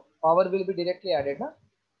 So power will be directly added. Huh?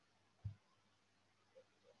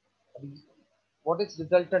 What is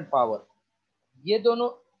resultant power? ये दोनों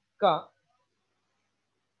का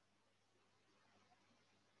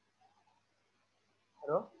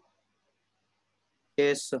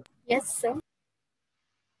Yes, sir. Yes, sir.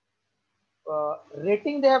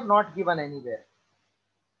 Rating they have not given anywhere.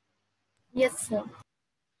 Yes, sir.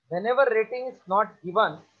 Whenever rating is not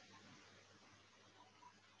given,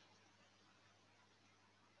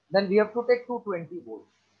 then we have to take 220 volts.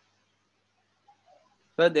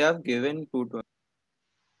 Sir, they have given 220.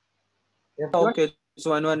 They have given, Okay, it's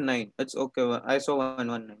 119. It's okay. I saw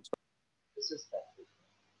 119. this is that.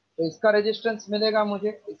 तो इसका resistance मिलेगा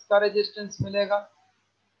मुझे, इसका resistance मिलेगा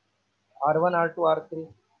R1 R2 R3,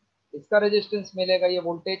 इसका resistance मिलेगा, ये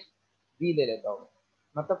voltage V ले लेता हूँ,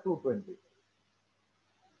 मतलब 220.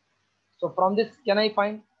 So from this can I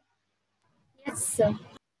find Yes, sir.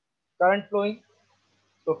 current flowing?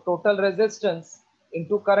 So total resistance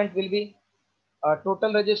into current will be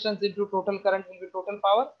total resistance into total current will be total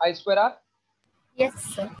power I square R. Yes,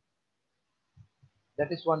 sir.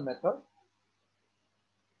 That is one method.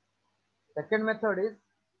 Second method is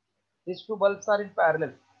these two bulbs are in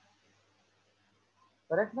parallel.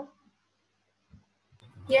 Correct, no?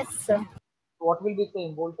 Yes, sir. So what will be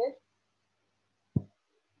same voltage?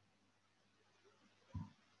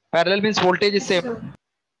 Parallel means voltage is same. Sir.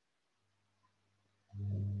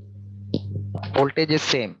 Voltage is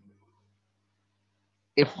same.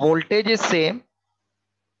 If voltage is same,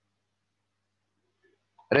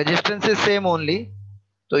 resistance is same only,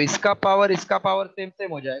 तो इसका power same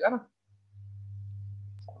हो जाएगा ना?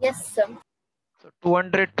 Yes, sir. So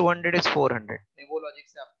 200 is 400. ये वो logic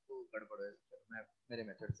से आपको गड़बड़ है, मैं मेरे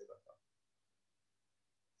मेथड से करता हूँ.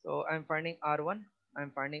 So I'm finding R1,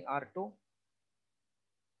 I'm finding R2.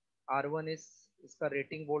 R1 is इसका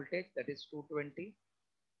rating voltage, that is 220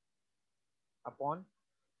 upon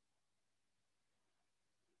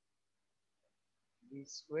V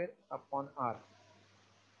square upon R.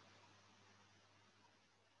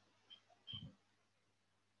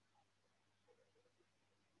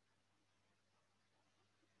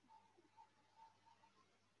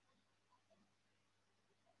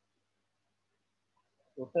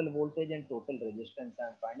 Total voltage and total resistance I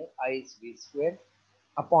am finding. I is V square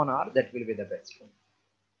upon R, that will be the best one.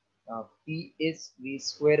 Now P is V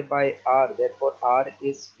square by R, therefore R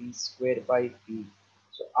is V square by P.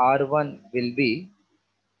 So R1 will be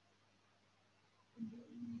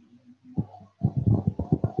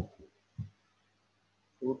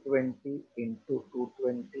 220 into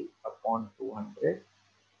 220 upon 200.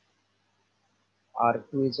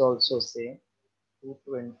 R2 is also same,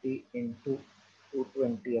 220 into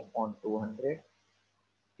 220 upon 200.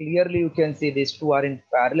 Clearly you can see these two are in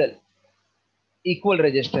parallel, equal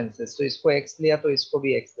resistances. So इसको X लिया तो इसको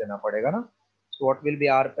भी X लेना पड़ेगा ना. So what will be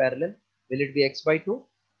R parallel? Will it be X by 2?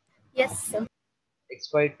 Yes, sir. X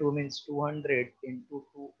by 2 means 200 into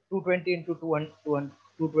 220 into 200,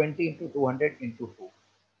 220 into 200 into 2.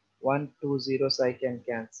 1, 2 zeros I can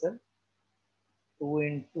cancel. 2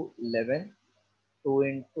 into 11, 2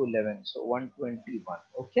 into 11. So 121.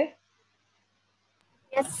 Okay.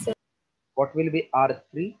 Yes, sir. What will be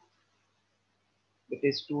R3? It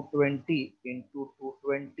is 220 into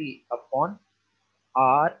 220 upon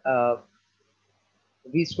R,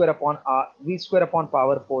 V square upon R, V square upon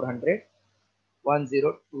power 400. 10, 20,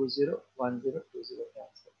 10, 20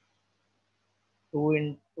 cancel. 2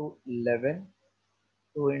 into 11,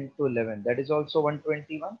 2 into 11. That is also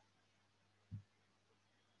 121.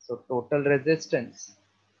 So total resistance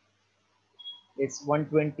is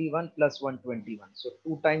 121 plus 121. So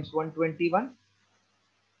 2 times 121.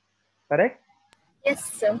 Correct? Yes,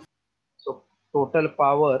 sir. So total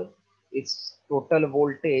power is total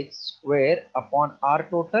voltage square upon R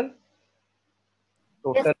total.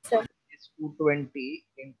 Total Yes, sir. is 220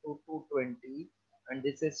 into 220, and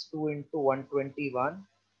this is 2 into 121,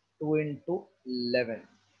 2 into 11.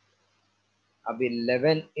 अब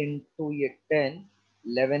 11 into ये 10,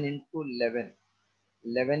 11 into 11,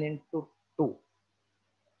 11 into 2.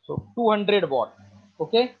 So 200 watt.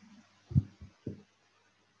 Okay.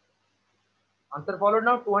 Answer followed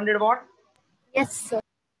now, 200 watt. Yes, sir.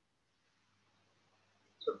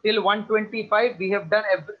 So till 125 we have done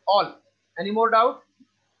all. Any more doubt?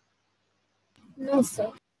 No,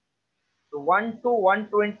 sir. So 1 to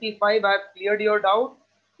 125 I have cleared your doubt.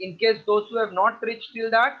 In case those who have not reached till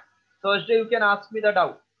that, Thursday you can ask me the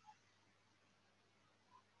doubt.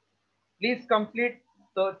 Please complete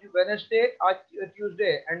the Wednesday or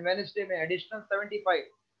Tuesday and Wednesday may additional 75.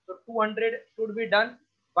 So 200 should be done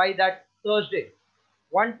by that Thursday.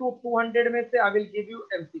 1 to 200 may say I will give you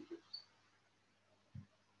MCQs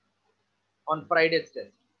on Friday's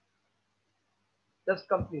test. Just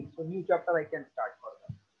complete. So new chapter I can start for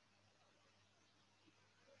that.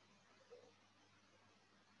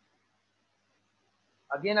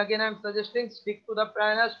 Again I am suggesting stick to the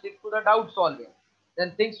planner, stick to the doubt solving.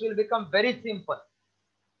 Then things will become very simple.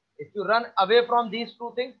 If you run away from these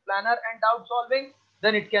two things, planar and doubt solving,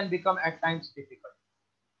 then it can become at times difficult.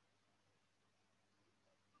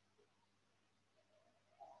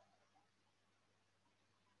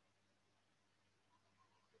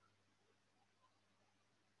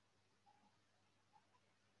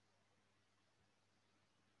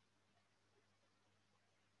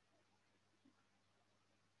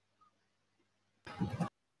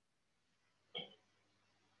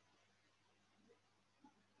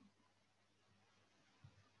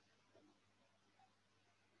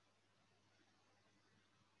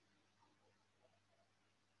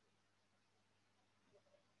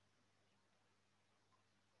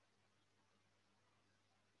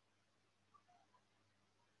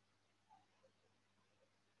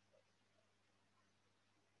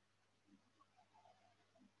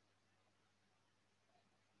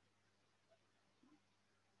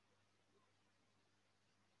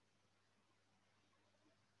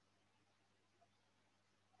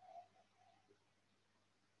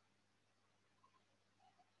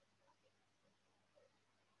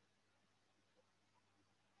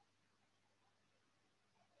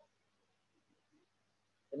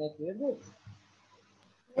 Can I clear this?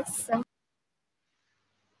 Yes, sir.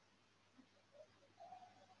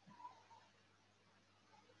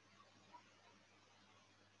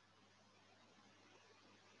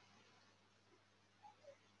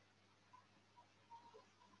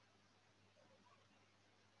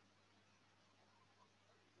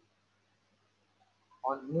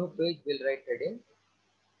 On new page, we'll write heading.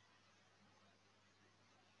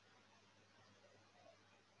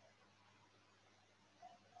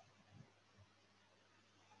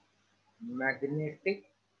 Magnetic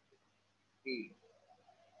field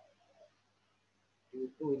due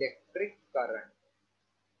to electric current.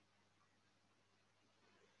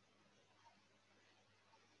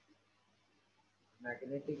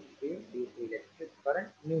 Magnetic field due to electric current.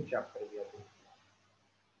 New chapter we are doing.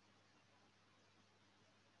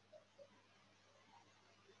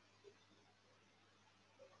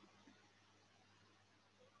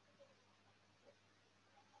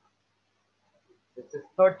 This is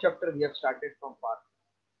third chapter we have started from part.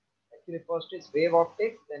 Actually, first is wave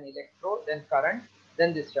optics, then electro, then current,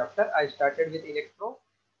 then this chapter. I started with electro,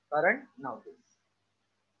 current, now this.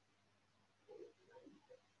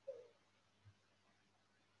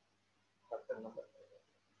 Chapter number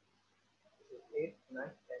 8, 9,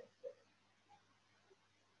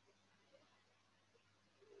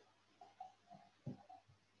 10.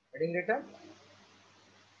 Heading written?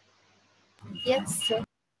 Yes, sir.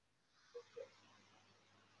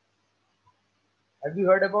 Have you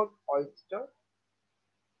heard about oyster?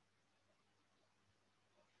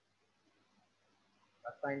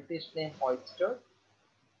 A scientist named Oyster.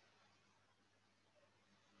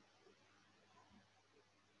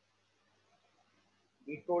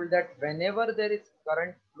 He told that whenever there is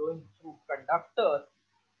current flowing through conductor,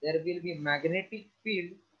 there will be magnetic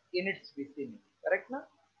field in its vicinity. Correct, na?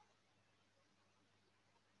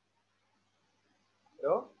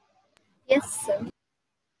 So, Yes, sir.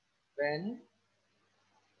 when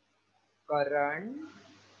current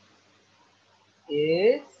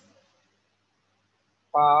is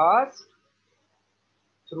passed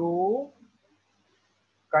through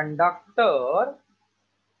conductor,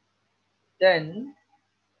 then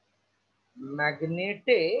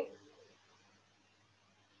magnetic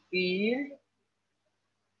field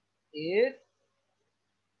is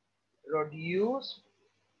produced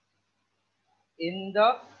in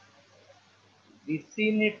the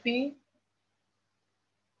vicinity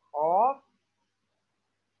of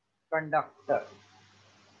conductor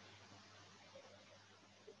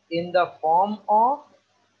in the form of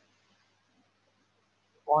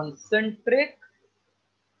concentric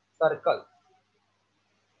circle.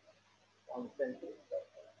 Concentric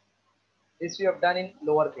circle. This we have done in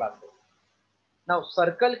lower classes. Now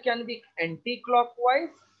circle can be anti-clockwise,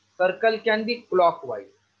 circle can be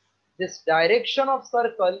clockwise. This direction of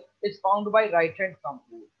circle is found by right hand thumb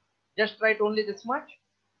rule. Just write only this much.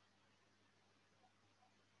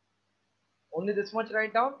 Only this much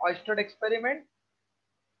write down. Oyster experiment.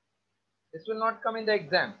 This will not come in the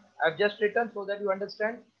exam. I have just written so that you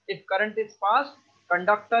understand. If current is passed,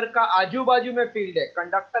 conductor का आजू बाजू में field है,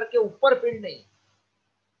 conductor के ऊपर field नहीं.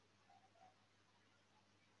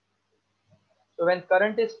 So when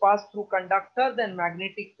current is passed through conductor, then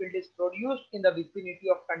magnetic field is produced in the vicinity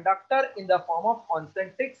of conductor in the form of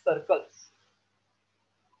concentric circles.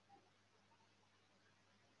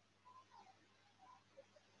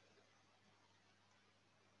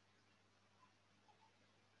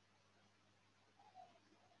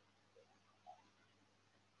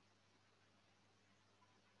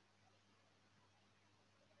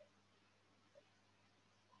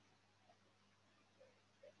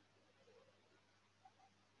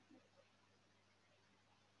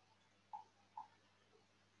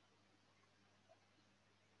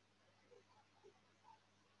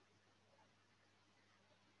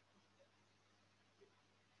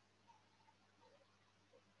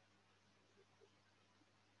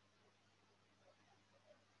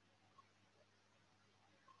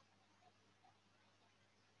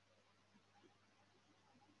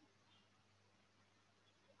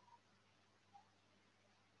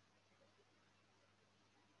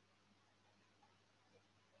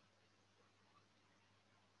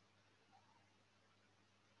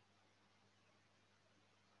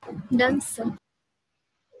 Done, sir.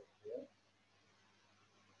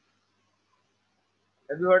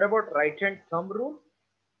 Have you heard about right hand thumb rule?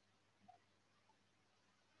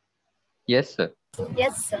 Yes, sir.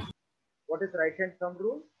 Yes, sir. What is right hand thumb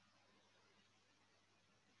rule?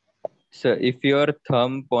 Sir, if your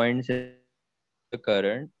thumb points in the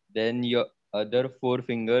current, then your other four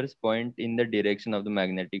fingers point in the direction of the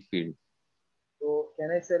magnetic field. So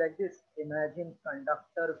can I say like this? Imagine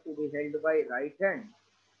conductor to be held by right hand.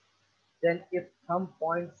 Then if thumb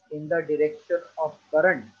points in the direction of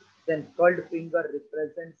current, then curled finger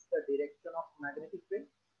represents the direction of magnetic field.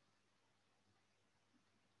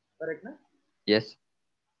 Correct, na? Yes.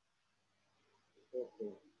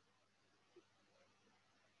 Okay.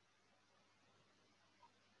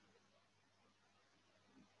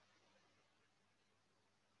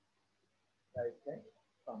 Right hand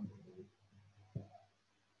thumb.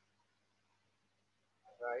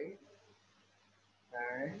 Right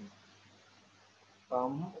hand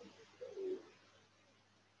thumb.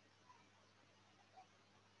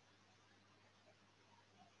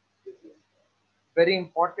 This is very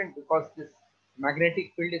important because this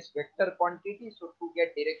magnetic field is vector quantity. So to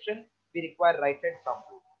get direction, we require right hand thumb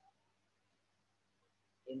rule.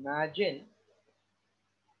 Imagine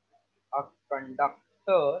a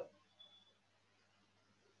conductor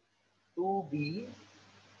to be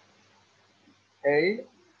held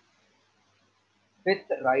with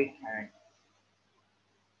right hand.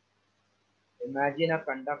 Imagine a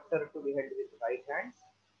conductor to be held with right hands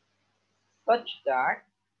such that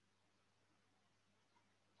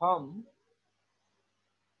thumb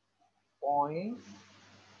points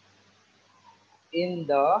in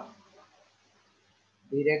the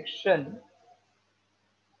direction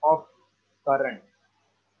of current.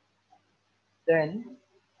 Then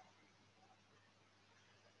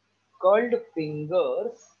curled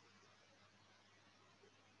fingers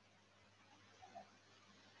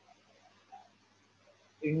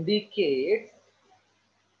indicates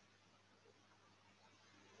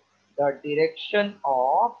the direction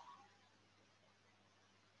of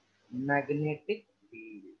magnetic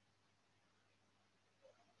field.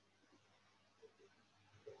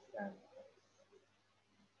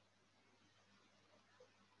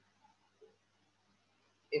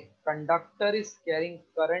 If conductor is carrying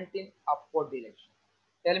current in upward direction,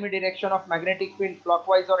 tell me direction of magnetic field,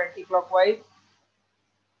 clockwise or anti-clockwise?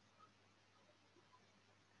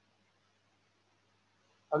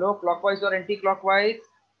 Hello, clockwise or anti-clockwise?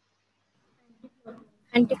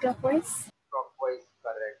 Anti-clockwise. Clockwise,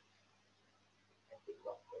 correct.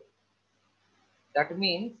 Anti-clockwise. That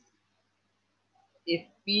means if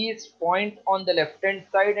P is point on the left hand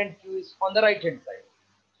side and Q is on the right hand side,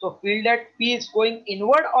 so field at P is going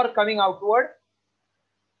inward or coming outward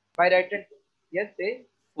by right hand? Yes, say.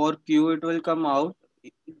 For Q, it will come out.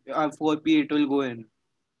 For P, it will go in.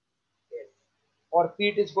 Yes. For P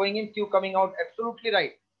it is going in, Q coming out. Absolutely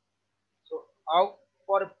right. So out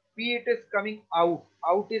for P it is coming out.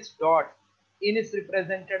 Out is dot. In is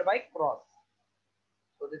represented by cross.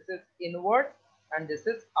 So this is inward and this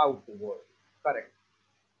is outward. Correct.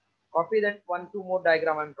 Copy that one, two more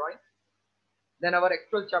diagram I'm drawing. Then our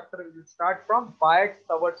actual chapter will start from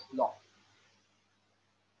Biot-Savart's law.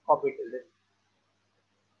 Copy till this.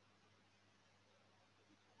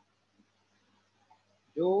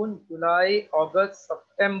 June, July, August,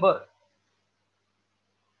 September.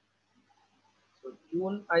 So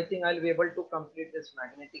June, I think I'll be able to complete this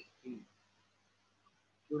magnetic field.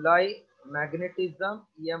 July, magnetism,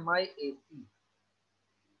 EMI, AC.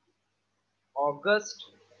 August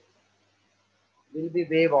will be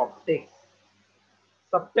wave optics.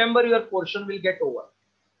 September, your portion will get over.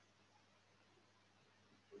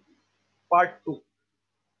 Part 2.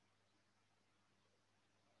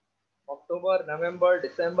 October, November,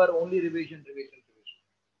 December, only revision, revision, revision.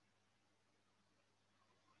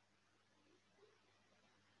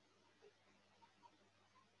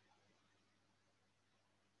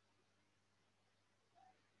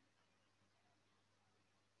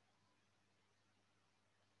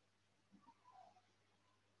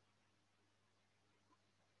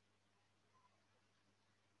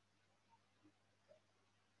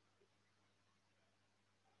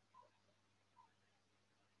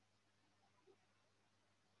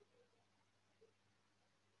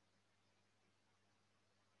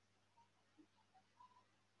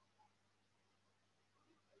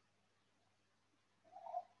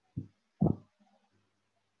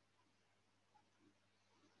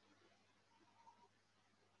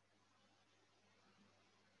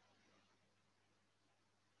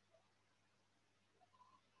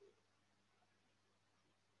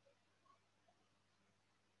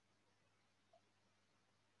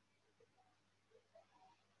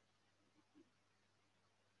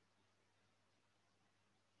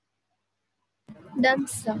 Done,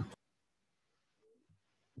 sir.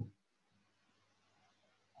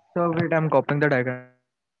 So wait, I'm copying the diagram.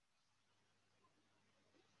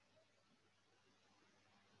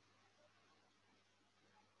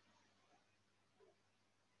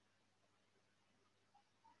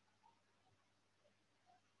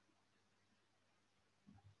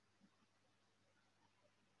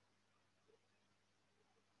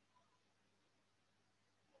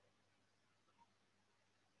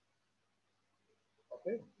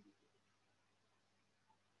 Okay.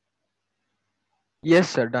 Yes,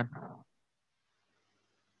 sir. Done.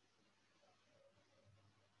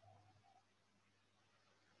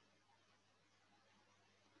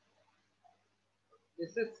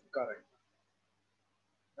 This is current.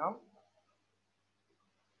 Now,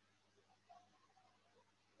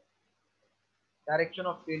 direction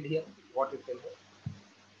of field here, what it will be.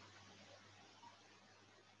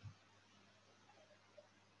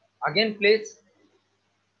 Again, place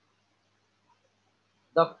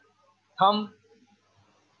the thumb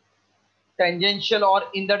tangential or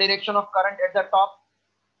in the direction of current at the top.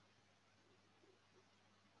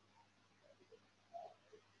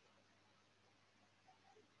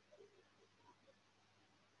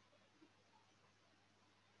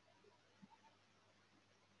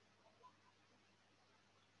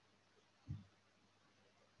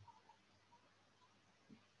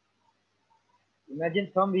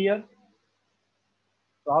 Imagine thumb here.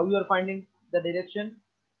 So how you are finding the direction?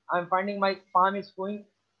 I am finding my palm is going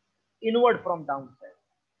inward from downside.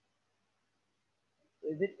 So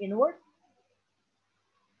is it inward?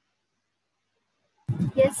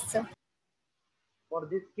 Yes, sir. For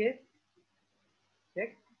this case,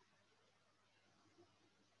 check.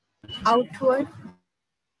 Outward.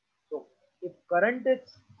 So if current is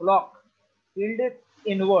clock, field is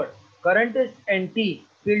inward. Current is anti,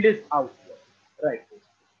 field is outward. Right.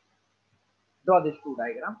 Draw this two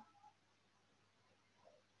diagram.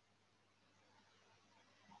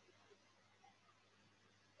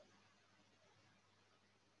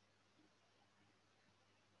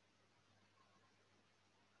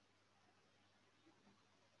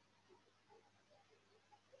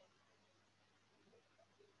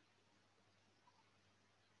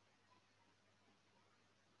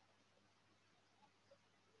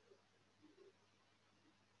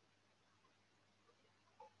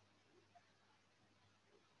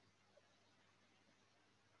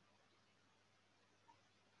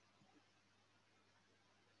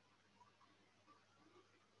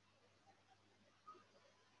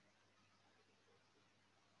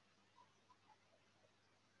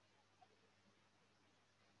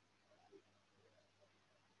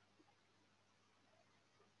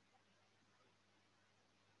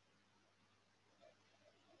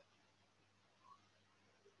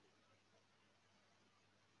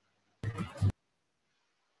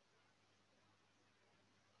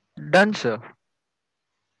 Done, sir.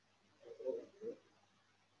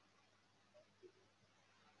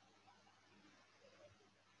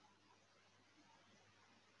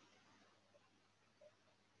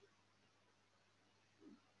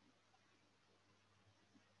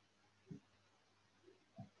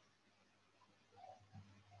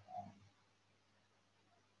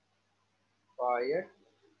 Quiet.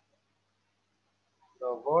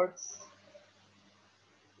 The words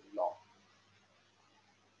law.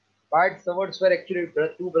 But Swords were actually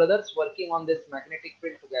two brothers working on this magnetic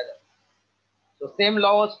field together. So same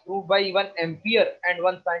law was proved by even Ampere and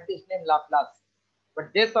one scientist named Laplace. But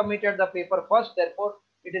they submitted the paper first, therefore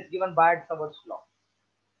it is given by Swords law.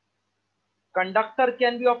 Conductor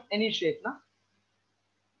can be of any shape, na?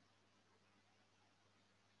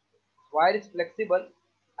 Wire is flexible.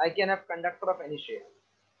 I can have conductor of any shape.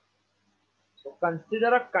 So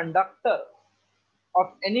consider a conductor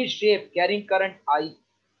of any shape carrying current I.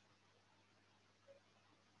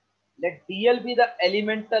 Let dl be the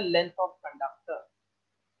elemental length of conductor.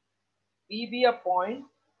 P be a point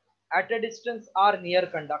at a distance r near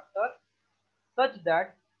conductor such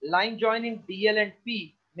that line joining dl and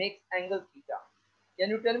P makes angle theta. Can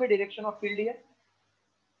you tell me direction of field here?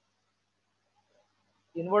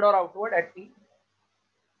 Inward or outward at P?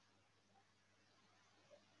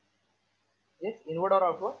 Yes, inward or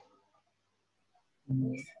outward?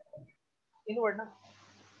 Inward ना?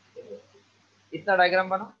 इतना diagram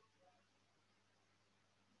बनाओ.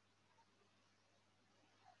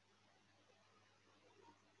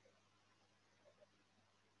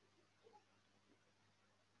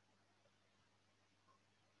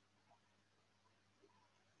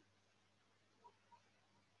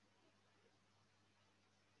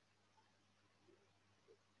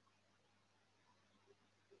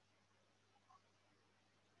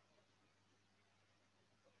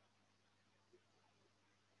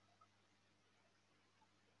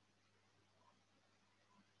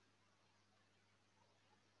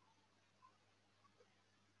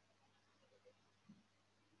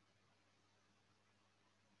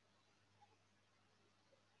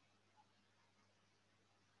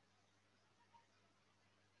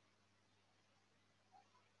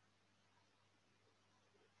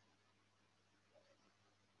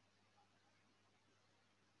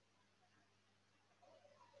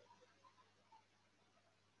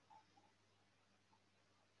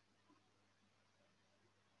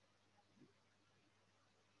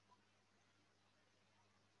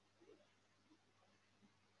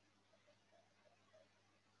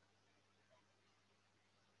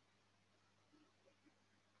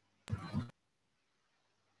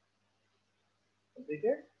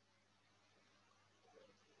 Completed?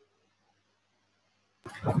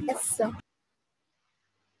 Yes, sir.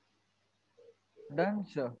 Done,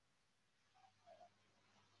 sir.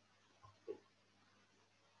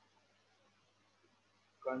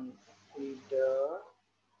 Consider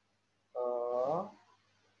a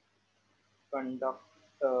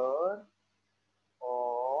conductor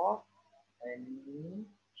of any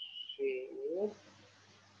shape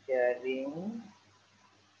carrying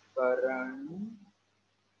current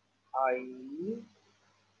I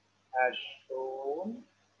as shown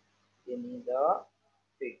in the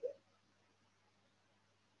figure.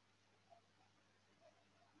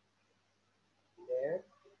 Let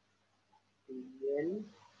PL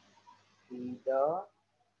be the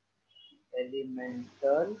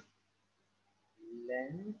elemental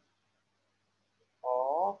length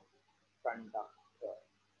of conductor.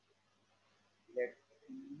 Let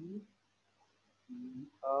P be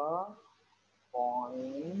a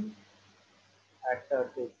point at a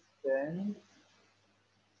distance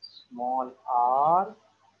small r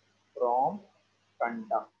from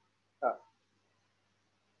conductor,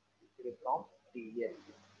 from DL.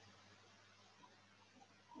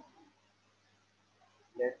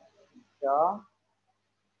 Let theta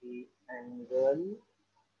be angle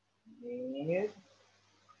made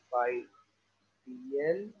by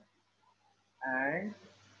DL and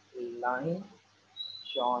line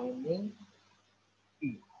joining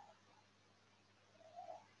P.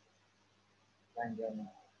 And then,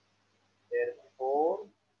 therefore,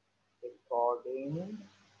 according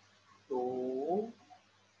to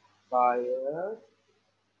Bayes'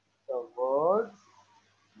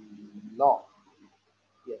 law.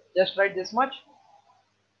 Yes, just write this much.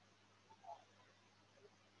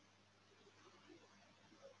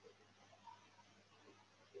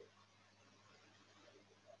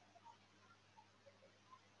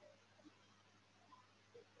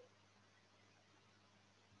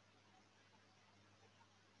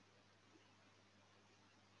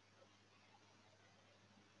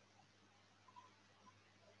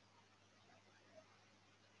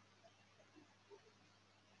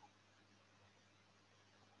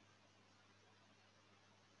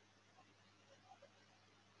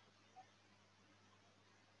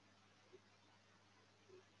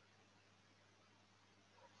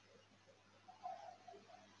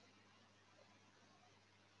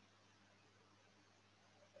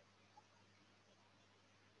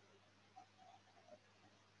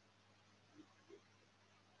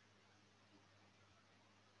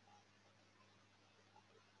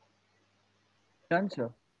 Done,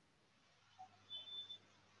 sir.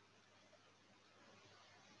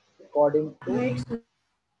 According to Right, sir.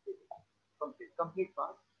 complete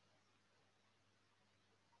part.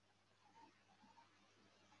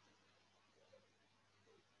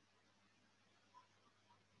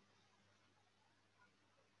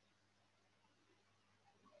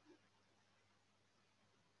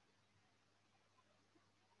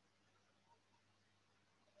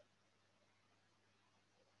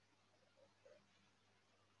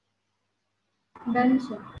 Done,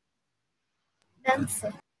 sir. Done,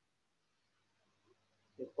 sir.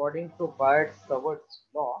 According to Bayes-Saward's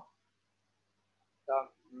law, the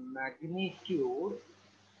magnitude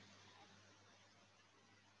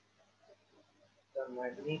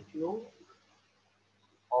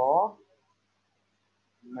of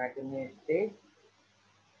magnetic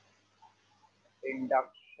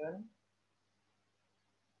induction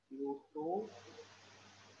due to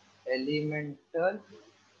elemental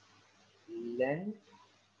length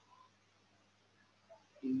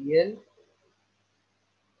PL,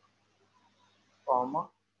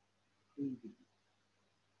 PV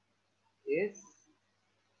is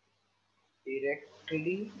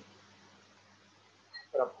directly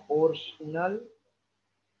proportional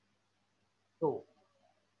to,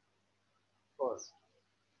 first,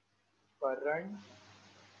 current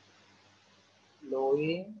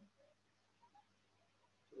flowing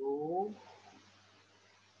through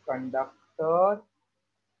conductor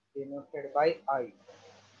denoted by I.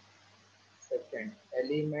 Second,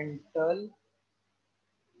 elemental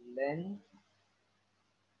length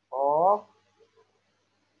of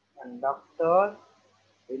conductor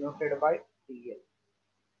denoted by DL.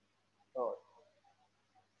 Third,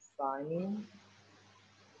 sine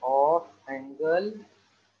of angle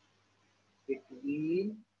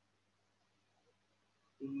between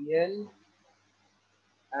DL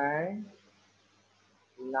and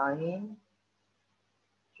line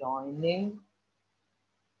joining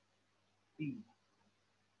P,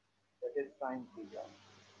 that is sine theta,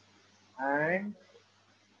 and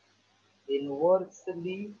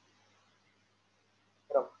inversely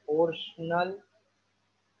proportional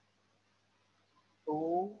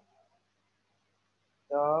into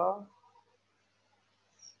the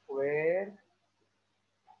square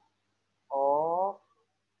of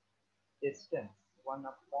distance 1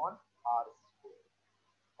 upon r square.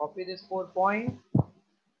 Copy this 4 point.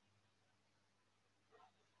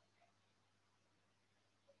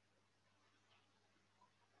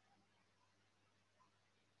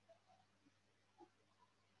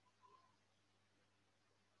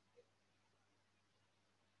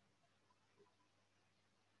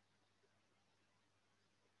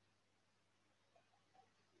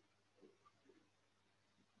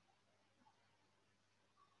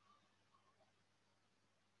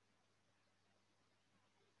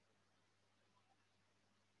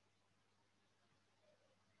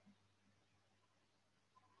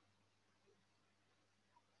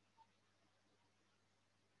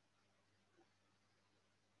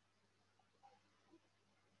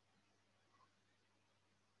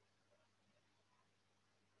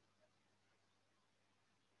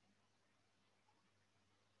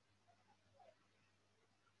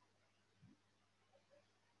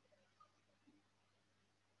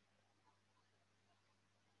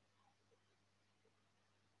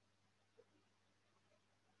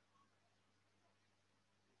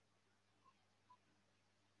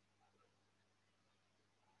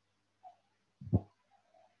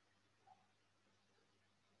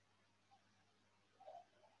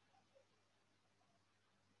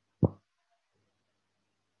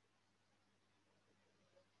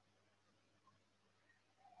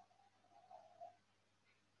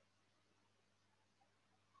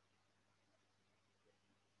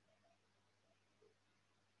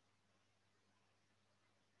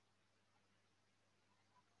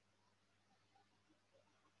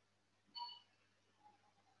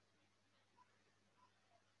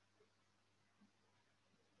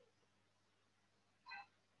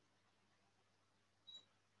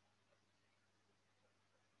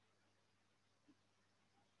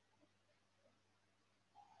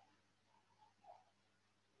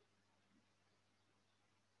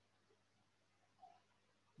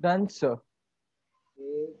 Done, sir.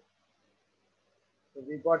 Okay. So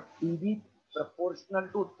we got dB proportional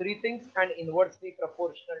to three things and inversely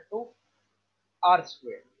proportional to r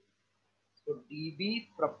square. So dB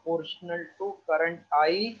proportional to current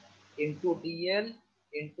I into dl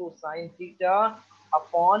into sine theta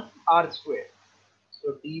upon r square.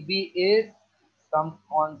 So dB is some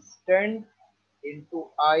constant into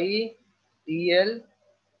I dl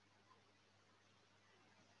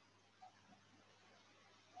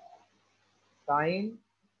sine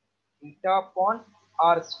theta upon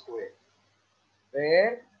r square,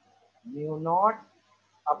 where mu naught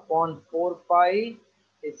upon 4 pi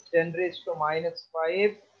is 10 raised to minus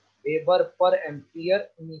 5 Weber per ampere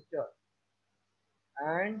meter,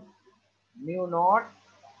 and mu naught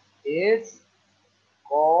is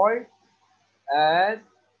called as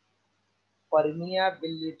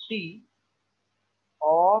permeability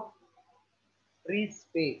of free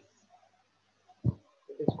space.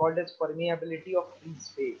 It is called as permeability of free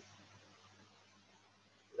space.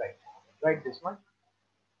 Right. Write this one.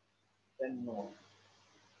 Then no.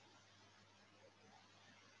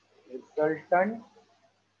 Resultant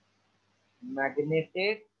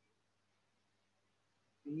magnetic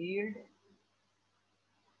field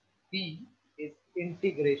P is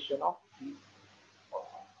integration of P.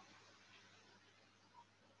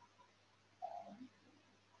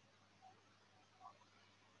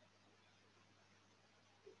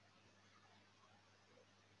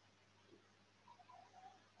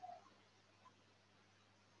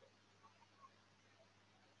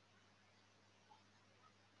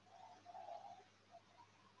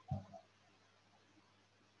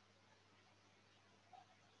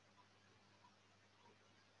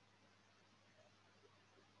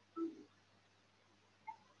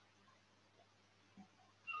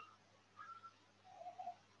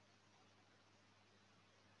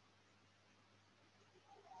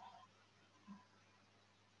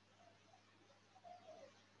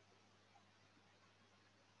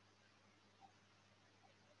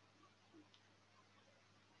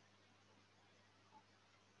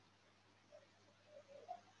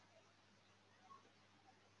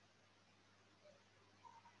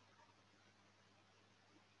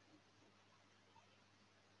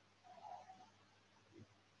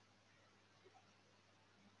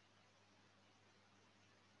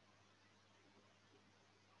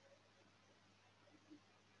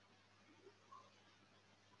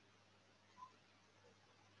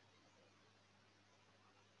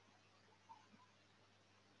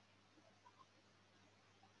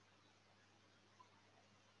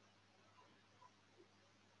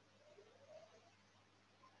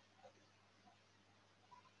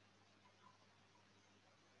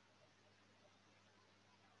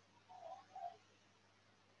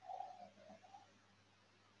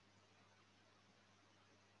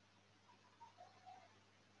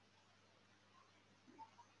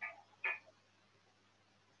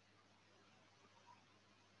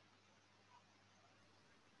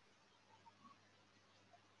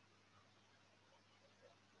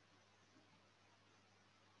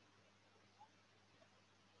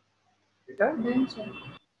 Done? Done, sir.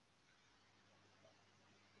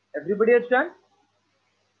 Everybody has done?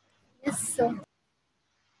 Yes, sir.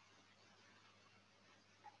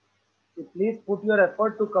 So please put your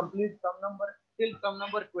effort to complete sum number till sum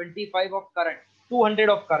number 25 of current, 200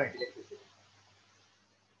 of current.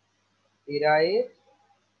 Derive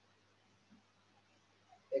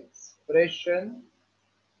expression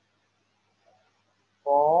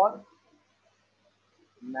for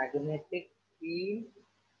magnetic field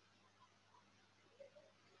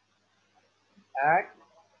at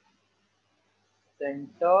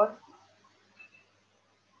center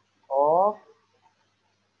of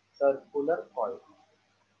circular coil.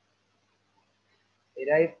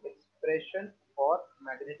 Derive expression for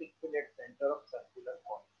magnetic field at center of circular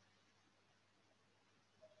coil.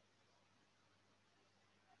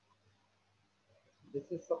 This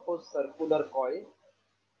is suppose circular coil.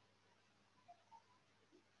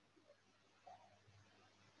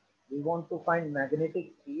 We want to find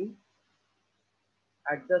magnetic field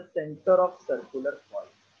at the center of circular coil.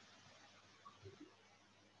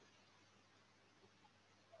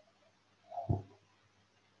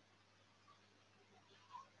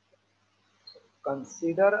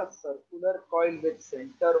 Consider a circular coil with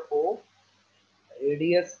center O,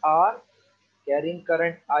 radius R, carrying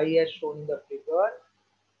current I as shown in the figure.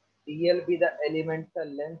 dl be the elemental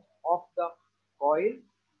length of the coil.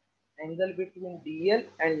 Angle between dl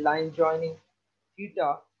and line joining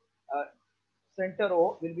theta, center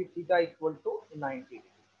O will be theta equal to 90.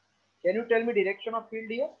 Can you tell me direction of field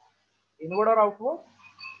here? Inward or outward?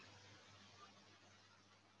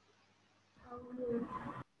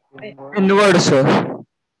 Inward, sir.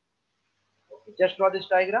 Okay, just draw this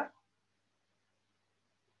diagram.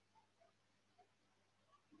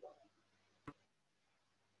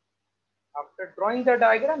 After drawing the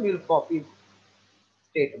diagram, you will copy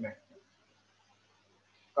statement.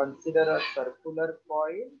 Consider a circular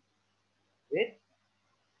coil with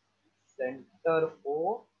center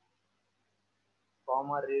O,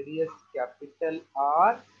 comma radius capital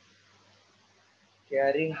R,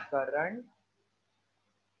 carrying current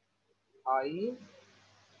I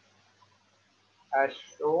as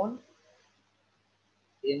shown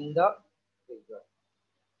in the figure.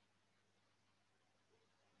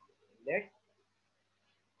 Let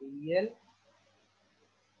dl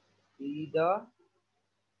be the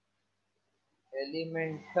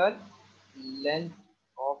elemental length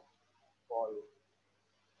of coil.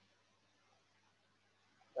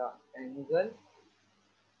 The angle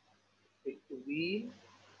between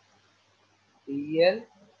dl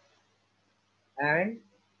and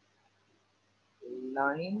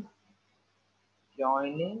line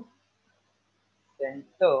joining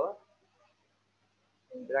center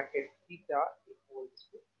in bracket theta equals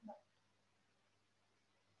to 9.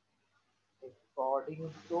 According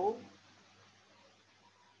to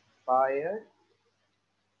Bayer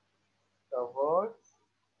Savart's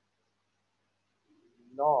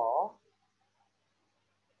law,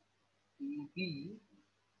 Eb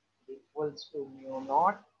equals to mu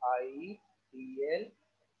naught I dl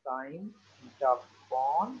sine theta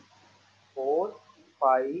upon 4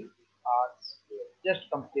 pi r square. Just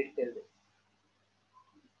complete till this.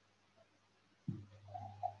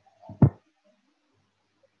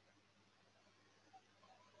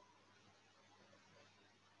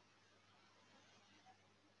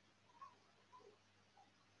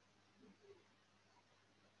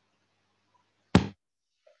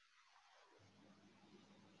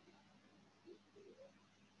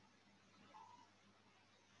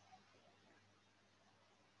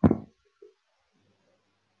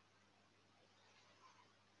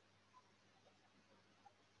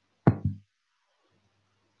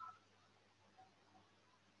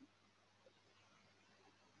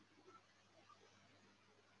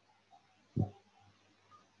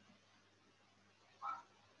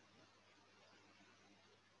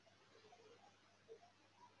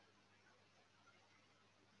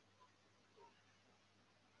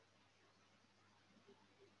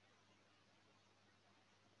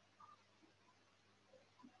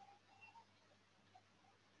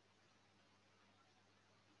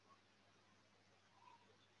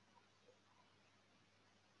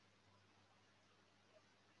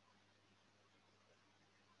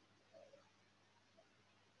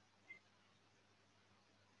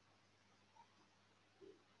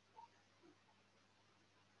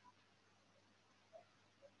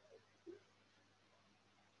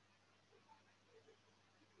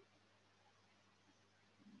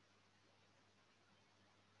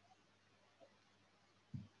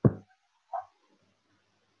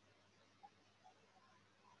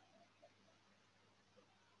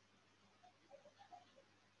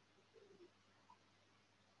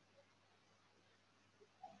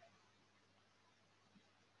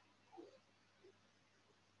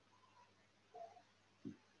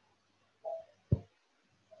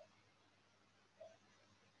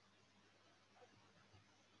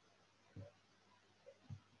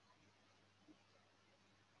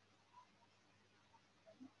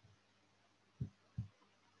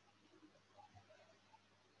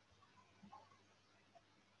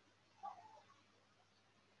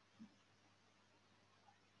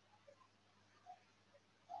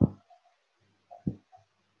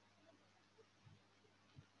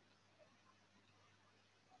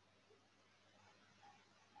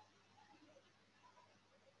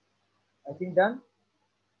 I think done.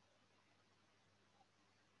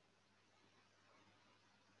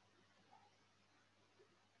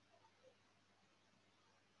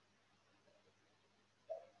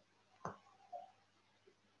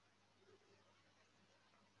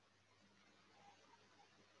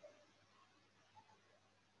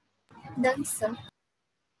 Done, sir.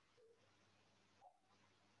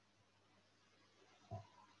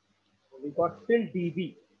 We got till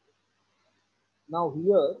dB. Now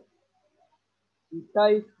here theta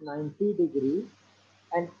is 90 degree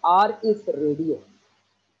and r is radius.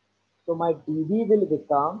 So my dB will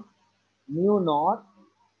become mu naught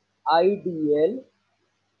IDL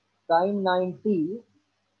sin 90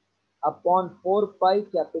 upon 4 pi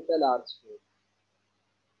capital R square.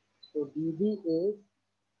 So dB is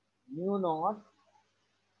mu naught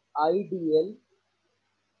IDL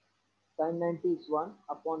sin 90 is 1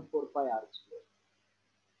 upon 4 pi R square.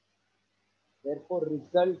 Therefore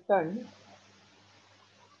resultant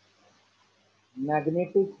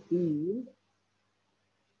magnetic field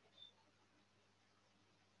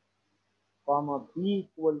comma B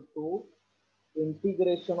equal to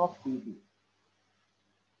integration of dB.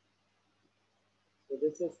 So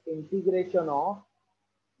this is integration of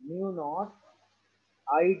mu naught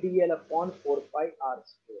IDL upon 4 pi R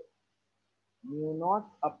square. Mu naught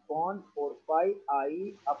upon 4 pi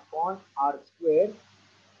I upon R square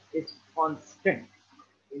is constant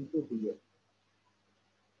into dl.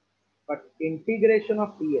 But integration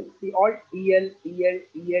of dl, see all dl, dl,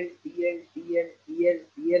 dl, dl, dl, dl,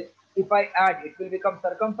 dl. If I add, it will become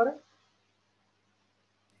circumference.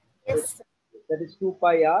 Yes, sir. That is 2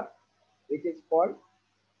 pi r, which is called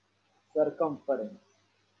circumference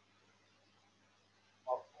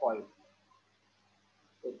of coil.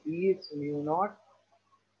 So B is mu naught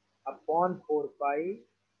upon 4 pi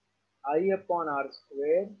I upon r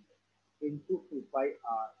square into 2 pi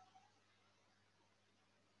r.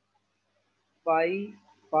 Pi,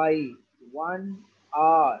 pi, 1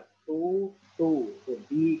 r, 2, 2. So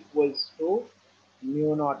B equals to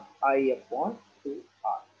mu naught I upon 2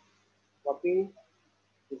 r. Copy.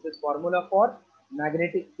 This is formula for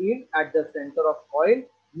magnetic field at the center of coil,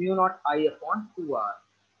 mu naught I upon 2 r.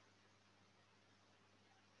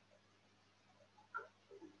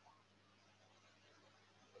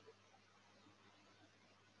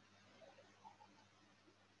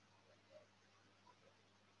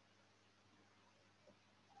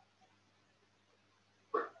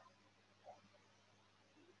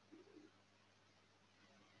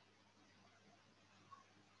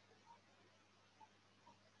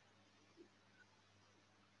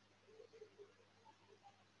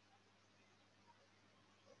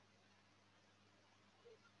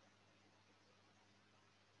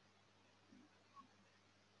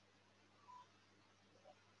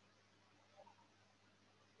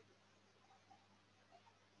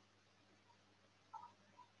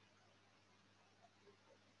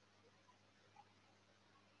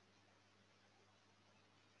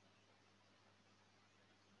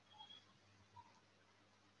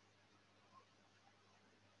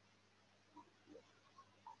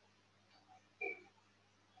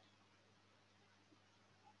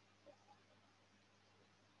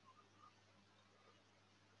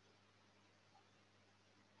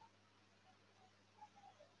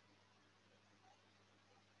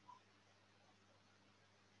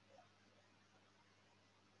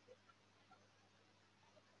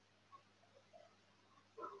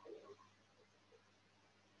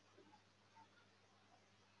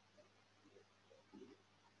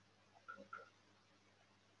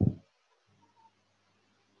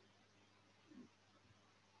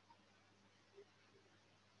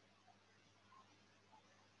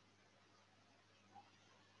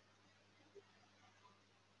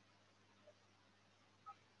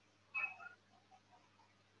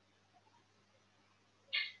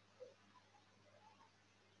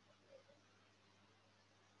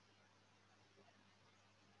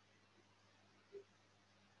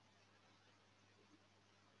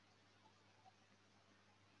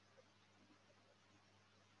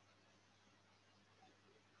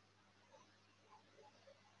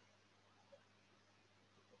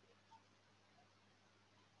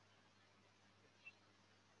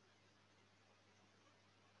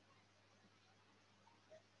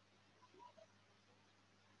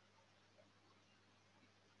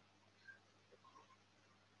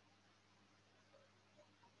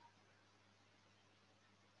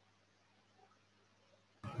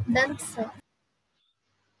 Done, sir.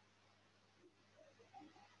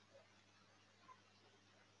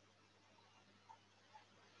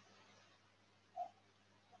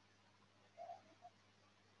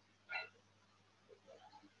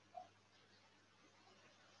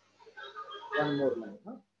 One more line.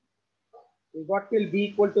 Huh? We got till B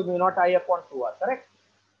equal to mu naught I upon 2R, correct?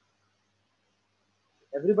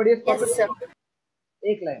 Everybody is Yes, sir.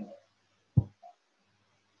 एक line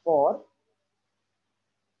for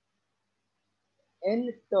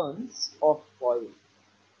n turns of coil.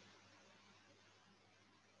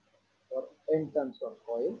 For n turns of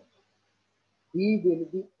coil, B will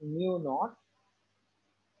be mu naught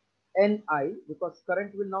Ni, because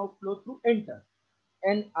current will now flow through n turns,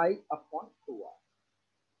 Ni upon 2R.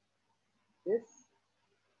 This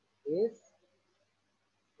is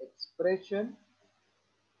expression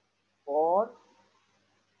for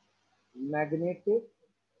magnetic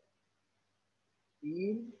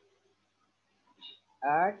field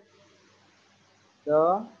at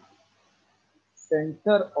the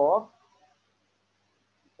center of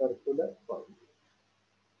circular coil.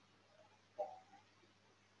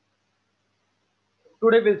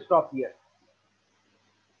 Today we'll stop here.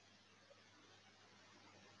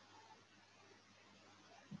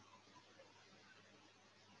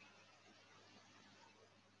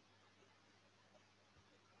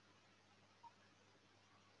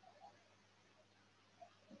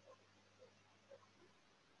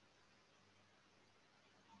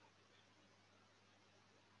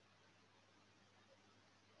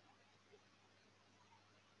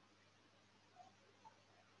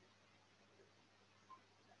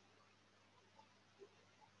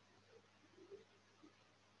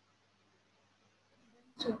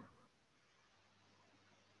 Sir.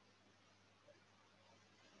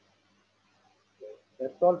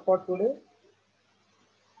 That's all for today.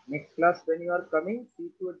 Next class when you are coming, see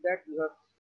to it that you have